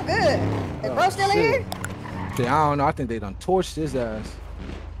 Yeah, I'm good. Is bro still in here? Shit, I don't know. I think they done torched his ass.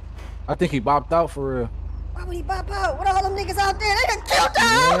 I think he bopped out for real. Why would he bop out? What all them niggas out there? They done killed the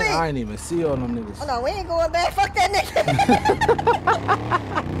homie. I ain't even see all them niggas. Oh no, we ain't going back. Fuck that nigga.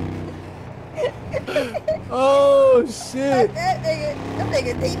 Oh shit. Fuck that nigga. Them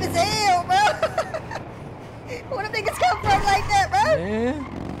niggas deep as hell, bro. Where them niggas come from like that, bro? Man,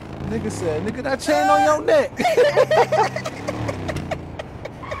 nigga said, nigga, that chain on your neck.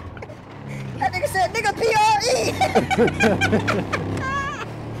 That nigga said, nigga PRE.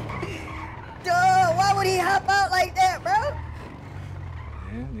 Duh, why would he hop out like that, bro?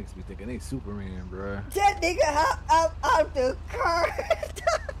 Man, niggas be thinking they Superman, bro. That nigga hop out the car. I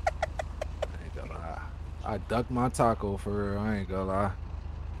ain't gonna lie. I ducked my taco for real. I ain't gonna lie.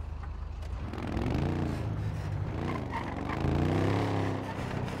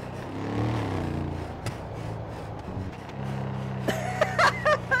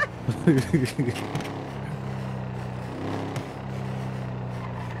 I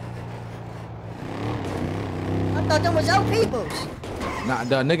thought them was your peoples. Nah,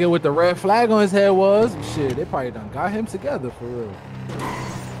 the nigga with the red flag on his head was shit. They probably done got him together for real.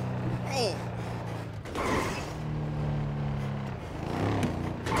 Man.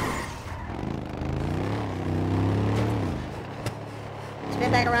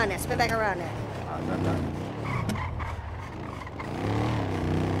 Spin back around there. Spin back around there.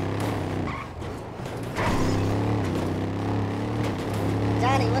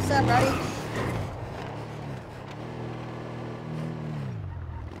 Johnny, what's up, buddy?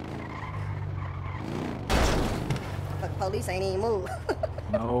 Fuck, police ain't even move.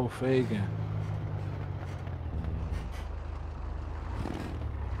 No faking.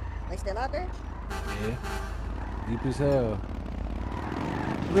 They still out there? Yeah. Deep as hell.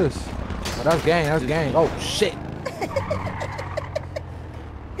 This. Oh, that's gang. That's gang. Oh shit.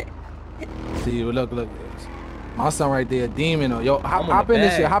 See, look. My son right there, demon. Yo, hop in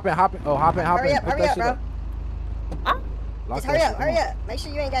this shit. Hop in. Oh, hop in. Hurry up, bro. Just hurry up. Make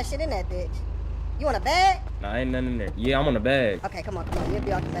sure you ain't got shit in that bitch. You want a bag? Nah, ain't nothing in there. Yeah, I'm on the bag. Okay, come on. You'll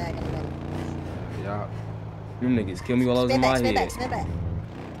be off the bag in a minute. Yeah. Them niggas kill me while I was in my head. Spin back.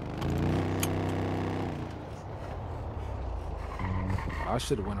 I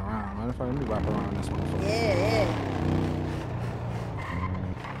should have went around. Matter of fact, let me wrap around this motherfucker. Yeah.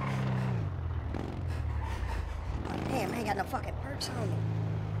 Oh, damn, I ain't got no fucking perks on me.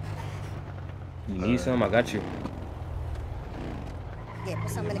 You need some? I got you. Yeah,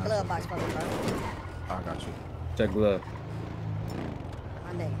 put something in the glove box for me, bro. I got you. Check glove.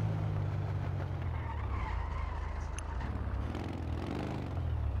 My nigga.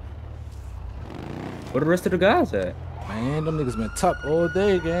 Where the rest of the guys at? Man, them niggas been tucked all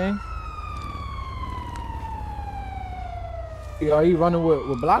day, gang. Are you running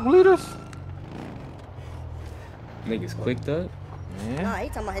with block leaders? Niggas quicked up? Man. Nah, he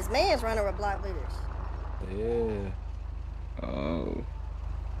talking about his man's running with block leaders. Yeah. Oh.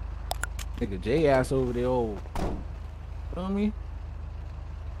 Nigga J ass over there, old. Feel me?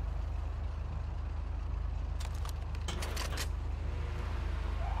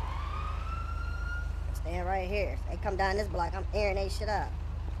 Stand right here. They come down this block, I'm airing they shit up.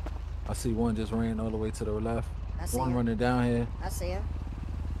 I see one just ran all the way to the left. I see one him. running down here. I see him.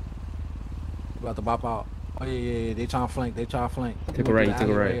 About to bop out. Oh yeah. They trying to flank. They trying to flank. Take a right. Take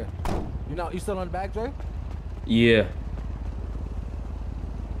a right. You know, you still on the back, Dre? Yeah.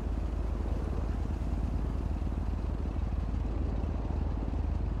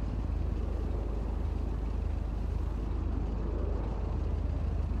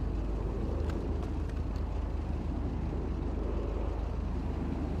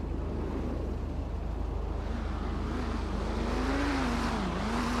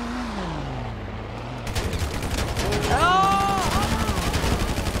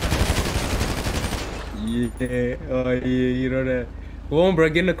 Yeah, oh yeah, you know that. Come on, bro,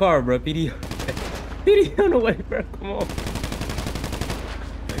 get in the car, bro. PD, PD on the way, bro. Come on.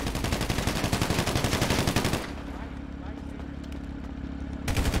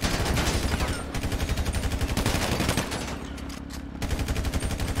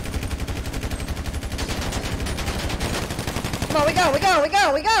 Come on, we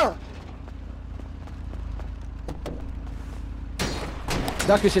go.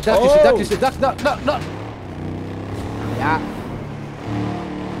 Duck your shit, duck your shit. Duck. Yeah.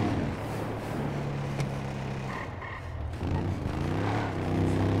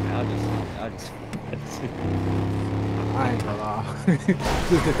 I'll just. I ain't gonna lie.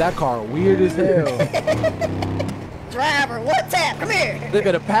 Dude, that car weird as hell. Driver, what's that? Come here.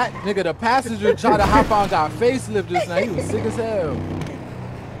 Nigga, the passenger tried to hop on, got facelift just now. He was sick as hell.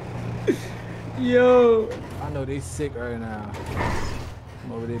 Yo. I know they sick right now.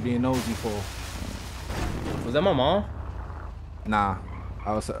 I'm over there being nosy for. Was that my mom? Nah.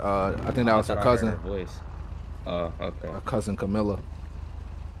 I think that was her cousin. Her voice. Oh, okay. Her cousin Camilla.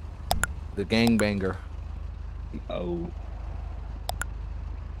 The gangbanger. Oh.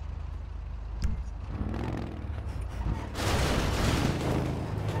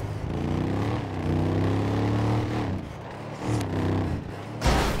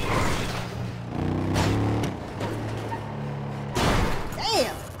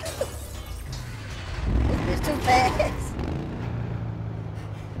 Damn. This bitch too fast.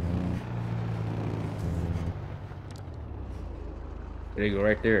 There you go,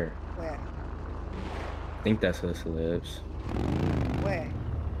 right there. Where? I think that's her celebs. Where?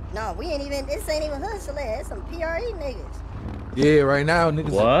 No, we ain't even. This ain't even hustling. It's some PRE niggas. Yeah, right now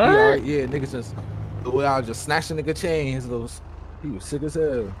niggas. What? Yeah, niggas just. I was just snatching nigga chains. He was sick as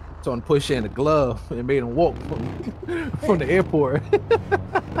hell. Told him to put shit in the glove and made him walk from the airport.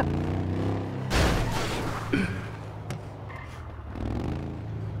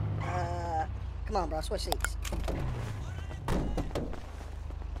 Come on, bro. Switch seats.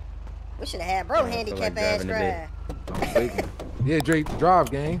 We should have had bro handicap ass drive. I'm waiting. Yeah, Drake, drive,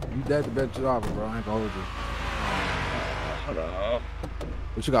 gang. You that the best driver, bro. I ain't gonna hold you. Hold on.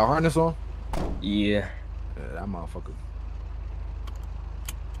 What you got, harness on? Yeah. Yeah, that motherfucker.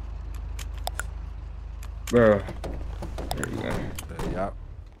 Bro. There you go. Yup.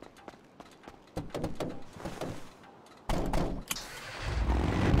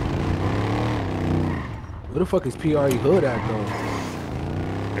 Where the fuck is PRE Hood at, though?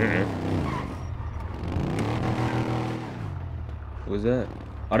 What's that?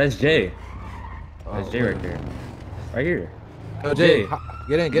 Oh, that's Jay. That's Jay right there. Right here. Yo, Jay,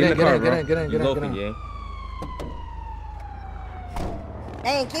 get in. They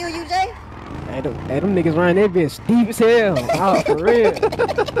ain't kill you, Jay? Hey, them niggas running that bitch deep as hell. Oh, for real. I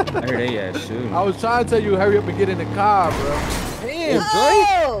heard they ass shooting. I was trying to tell you, hurry up and get in the car, bro. Damn,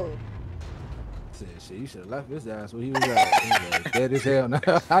 Drake. Shit, you should have left his ass where he was at. He was dead as hell now.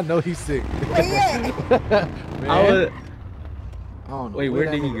 I know he's sick. Man, I don't know. Wait, where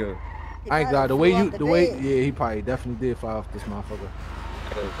did he go? I ain't got the way yeah, he probably definitely did fall off this motherfucker.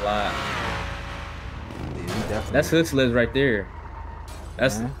 That was a lot. Yeah, he definitely. That's Hooks lives right there.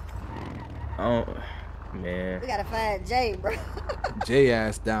 That's oh man. We gotta find Jay, bro. Jay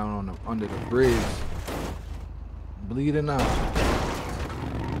ass down on under the bridge, bleeding out.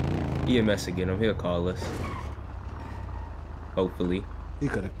 EMS to get him. He'll call us. Hopefully. He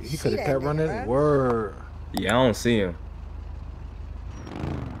could have kept running. Bro. Word. Yeah, I don't see him.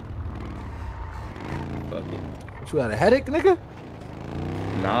 Fuck it. What, you had a headache, nigga?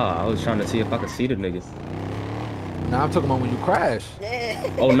 Nah, I was trying to see if I could see the niggas. Nah, I'm talking about when you crashed.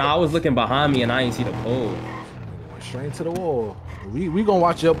 Oh, nah, I was looking behind me and I ain't see the pole. Went straight to the wall. We gonna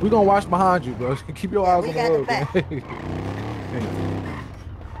watch up. We gonna watch behind you, bro. Keep your eyes on the road, man.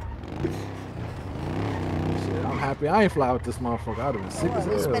 Shit, I'm happy I ain't fly with this motherfucker. I'd have been sick as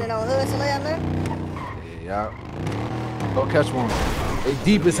hell. We spinning on hoods out there? Yeah. Go catch one. They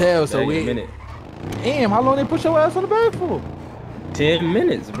deep as hell, so we. Damn, how long they put your ass on the back for? 10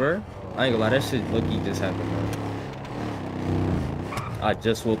 minutes, bro. I ain't gonna lie, that shit low-key just happened, bro. I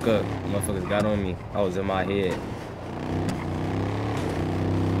just woke up. Motherfuckers got on me. I was in my head.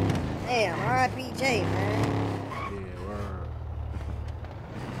 Damn, R.I.P.J, man. Yeah, word.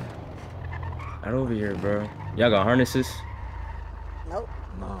 Right over here, bro. Y'all got harnesses? Nope.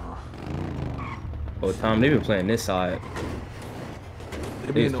 Nah. Oh, Tom, they been playing this side.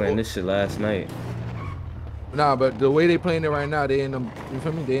 They was playing this shit last night. Nah, but the way they playing it right now, they in them. You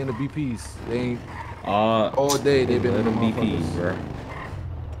feel me? They in the BPs. They ain't all day. They been in the BPs, bro.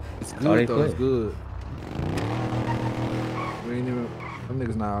 It's good though. It's good. We ain't even. Them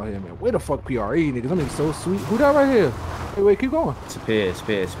niggas not out here, man. Where the fuck PRE niggas? Them niggas so sweet. Who that right here? Wait, keep going. It's a pad.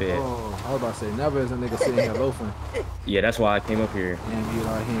 Oh, I was about to say, never is a nigga sitting here loafing. Yeah, that's why I came up here. And be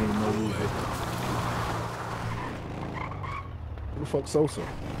out here and no music. Who the fuck Sosa?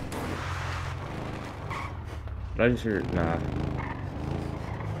 I just heard, nah.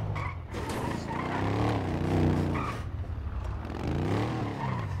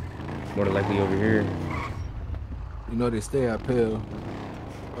 More than likely over here. You know they stay uphill.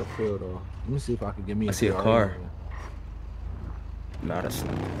 Uphill though. Let me see if I can get me. I see a car. Nah, that's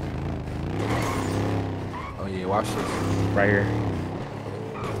not. Oh yeah, watch this. Right here.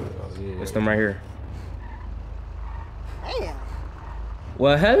 Oh, yeah. It's them right here. Damn.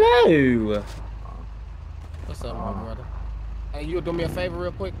 Well, hello. What's up, my brother? Hey, you do me a favor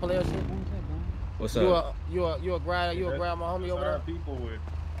real quick, player shit? What's up? You a grab my homie over there? People with.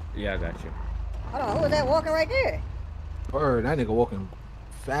 Yeah, I got you. Hold on, who was that walking right there? Word, that nigga walking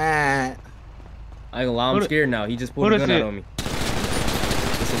fat. I ain't gonna lie, I'm scared now. He just pulled a gun out on me.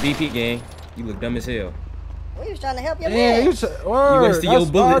 It's a DP gang. You look dumb as hell. We was trying to help your man. man. You wasted your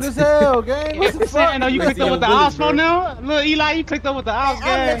bullets. As hell, gang. What's the fuck? I know you clicked up with the OSPO now? Look, Eli, you clicked up with the OSPO.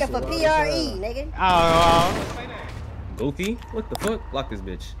 I'm looking for PRE, nigga. Oh, Goofy? What the fuck? Lock this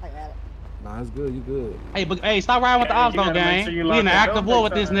bitch. I got it. Nah, it's good. You good. Hey, stop riding with the OSPO, gang. Sure We in the active war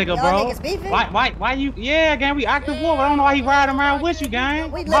with this nigga, bro. Niggas beefing? Why you? Yeah, gang, we active war. But I don't know why he riding around with you,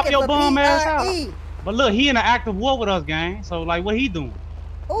 gang. We Pop looking your for bum ass out. PRE. But look, he in the active war with us, gang. So like, what he doing?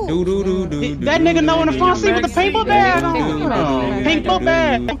 Do. That nigga know in the front seat with the paper bag on. Paper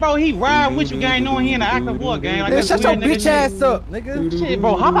bag. Bro, he ride with you, gang, knowing he in the active war, gang. Like, Shut your bitch ass up, nigga. Shit,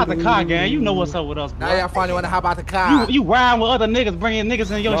 bro, how about the car, gang? You know what's up with us, bro. Now y'all finally wanna how about the car? You riding with other niggas, bringing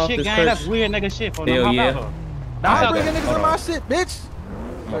niggas in your Off shit, this gang. church. That's weird nigga shit for Hell them. yeah. I ain't bringing niggas in my shit, bitch.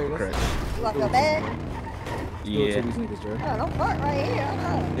 You want your bag? Yeah. Oh, don't park right here.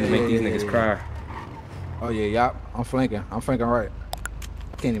 Hold on. Make these niggas cry. Oh yeah, yup. I'm flanking right.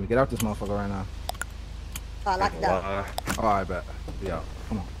 Can't even get out this motherfucker right now. Oh, lock it down. Oh, I bet. Yeah,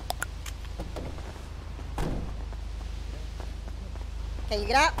 come on. Can you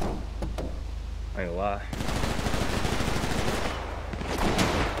get out? I ain't gonna lie.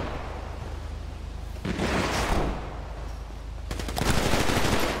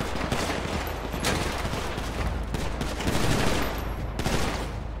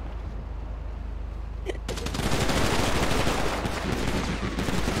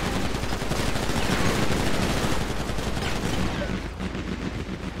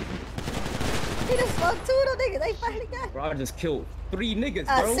 He just smoked 2 of them niggas. They finally got it. Bro, I just killed 3 niggas,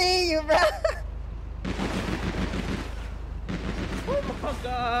 bro. I see you, bro. Oh my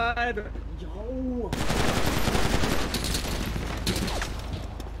god. Yo.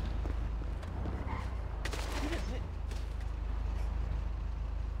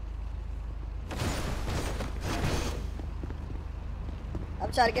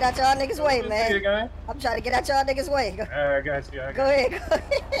 I'm trying to get out y'all niggas' way, man. I'm trying to get out y'all niggas' way. Go, I got you. go ahead, go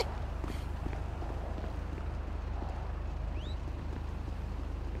ahead.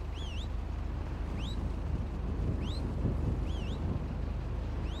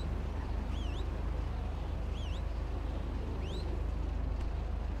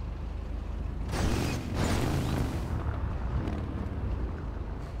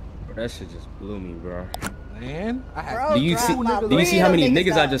 Bro, that shit just blew me, bro. Man, Bro, do you see how many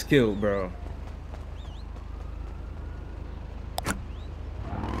niggas I just killed, bro?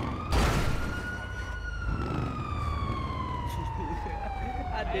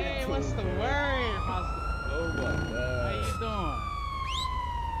 Hey, what's the word? Oh my god. How you doing?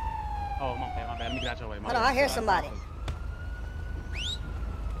 Oh, my bad. Let me get out your way. Hold on, I hear somebody.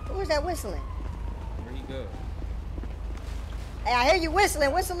 Who is that whistling? Where you go? Hey, I hear you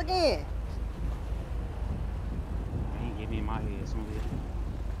whistling. Whistle again. He ain't get me in my head.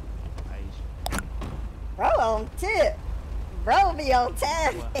 Bro on tip. Bro be on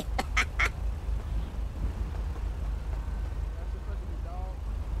time.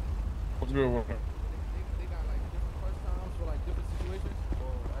 What's good with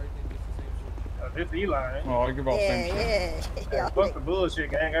This Eli. Oh, I give off same shit. Yeah. Fuck the bullshit,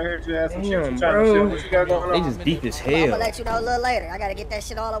 gang. I heard you had some shit Damn, you trying to bro. sell. What you got going on? They just deep as I'm hell. gonna let you know a little later. I gotta get that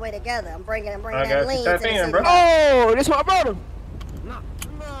shit all the way together. I'm bringing I that got lean you. to Tap the in, city. bro. Oh, this my brother. Nah,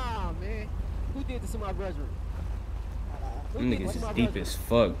 man. Who did this to my brethren? Them niggas is deep as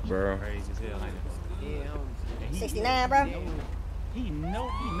fuck, bro. Crazy as hell, ain't it? Yeah, 69, bro. He know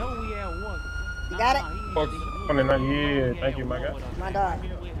we at work. You got it? Fuck. Yeah, thank you, my guy. My dog.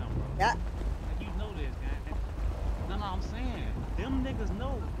 Yeah. You know this, gang. No, I'm saying them niggas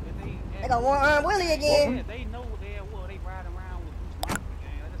know that They gonna want Willie again. Yeah, they know they at work. They riding around with Deuce Mafia,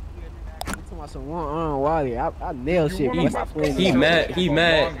 gang. That's weird, nigga. You talking about some one Wally? I nail shit.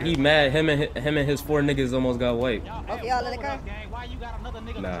 He mad. Him and his 4 niggas almost got wiped. Okay, y'all let it go. Why you got another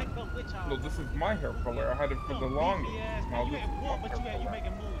nigga Nah. to take up with y'all? No, this is my hair color. I had it for the longest. Now this is my hair color.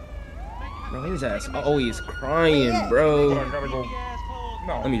 Bro, his ass always crying, bro. I gotta go.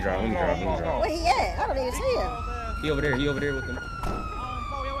 No. Let me drive. Where he at? I don't even see him. He over there with him.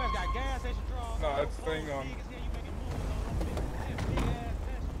 No, it's staying on.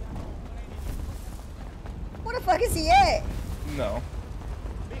 Where the fuck is he at? No.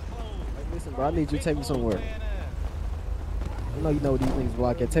 Listen, bro, I need you to take me somewhere. I know you know what these niggas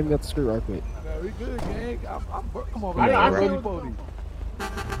block at. Take me up the street right quick. Man, we good, gang. Come on, I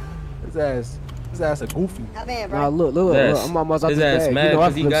His ass a goofy. Come in, bro. Nah, look. I'm almost out His the ass bag. mad You know I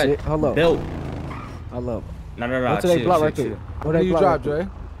because he flip got shit. Hold up. belt. Hold up. No. Go to that block right quick. Go to that You block drop, right Dre.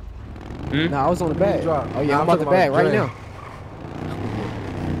 quick. Nah, I was on the bag. drop? Oh yeah, Nah, I'm I'm out the talking bag about right Dre. now.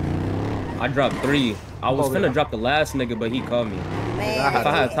 I dropped 3. I was finna drop the last nigga, but he called me. Man.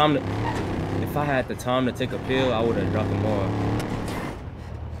 If I had the time to take a pill, I would have dropped them all.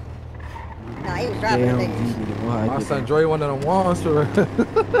 Nah, he was dropping niggas. My son Dre one of them ones for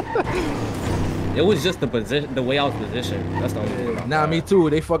It was just the position, the way I was positioned. That's the only thing. Nah, me too.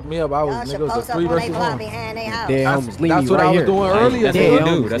 They fucked me up. I was Y'all should nigga was post a up 3 on they versus block 1. behind they house. That's what I was doing earlier. That's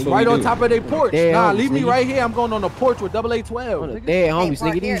what we Right do. on top of their porch. Dead Nah, homies, leave me nigga. right here. I'm going on the porch with AA12. Dead homies,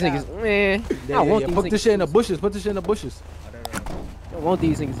 nigga. These niggas, man. I want these Put this niggas. shit in the bushes. Put this shit in the bushes. I want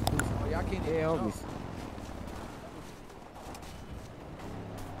these niggas. Y'all can't Dead homies.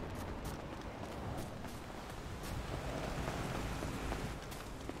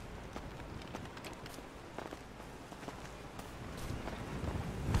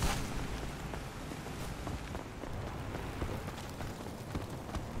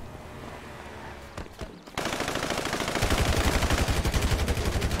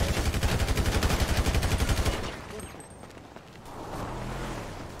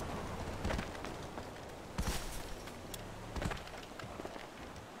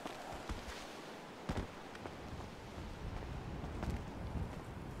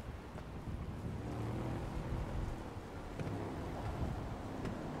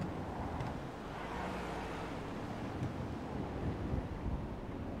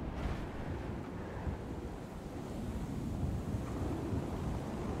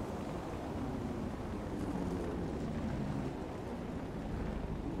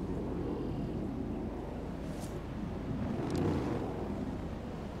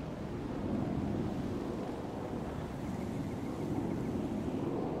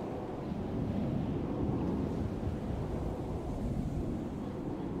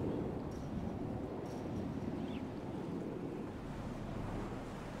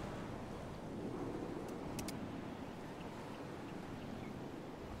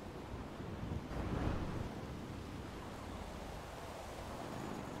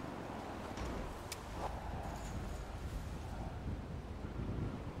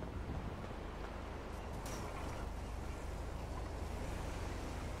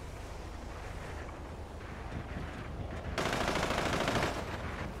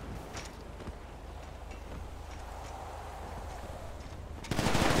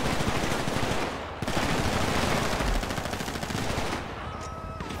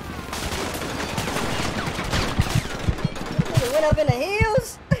 Went up in the hill.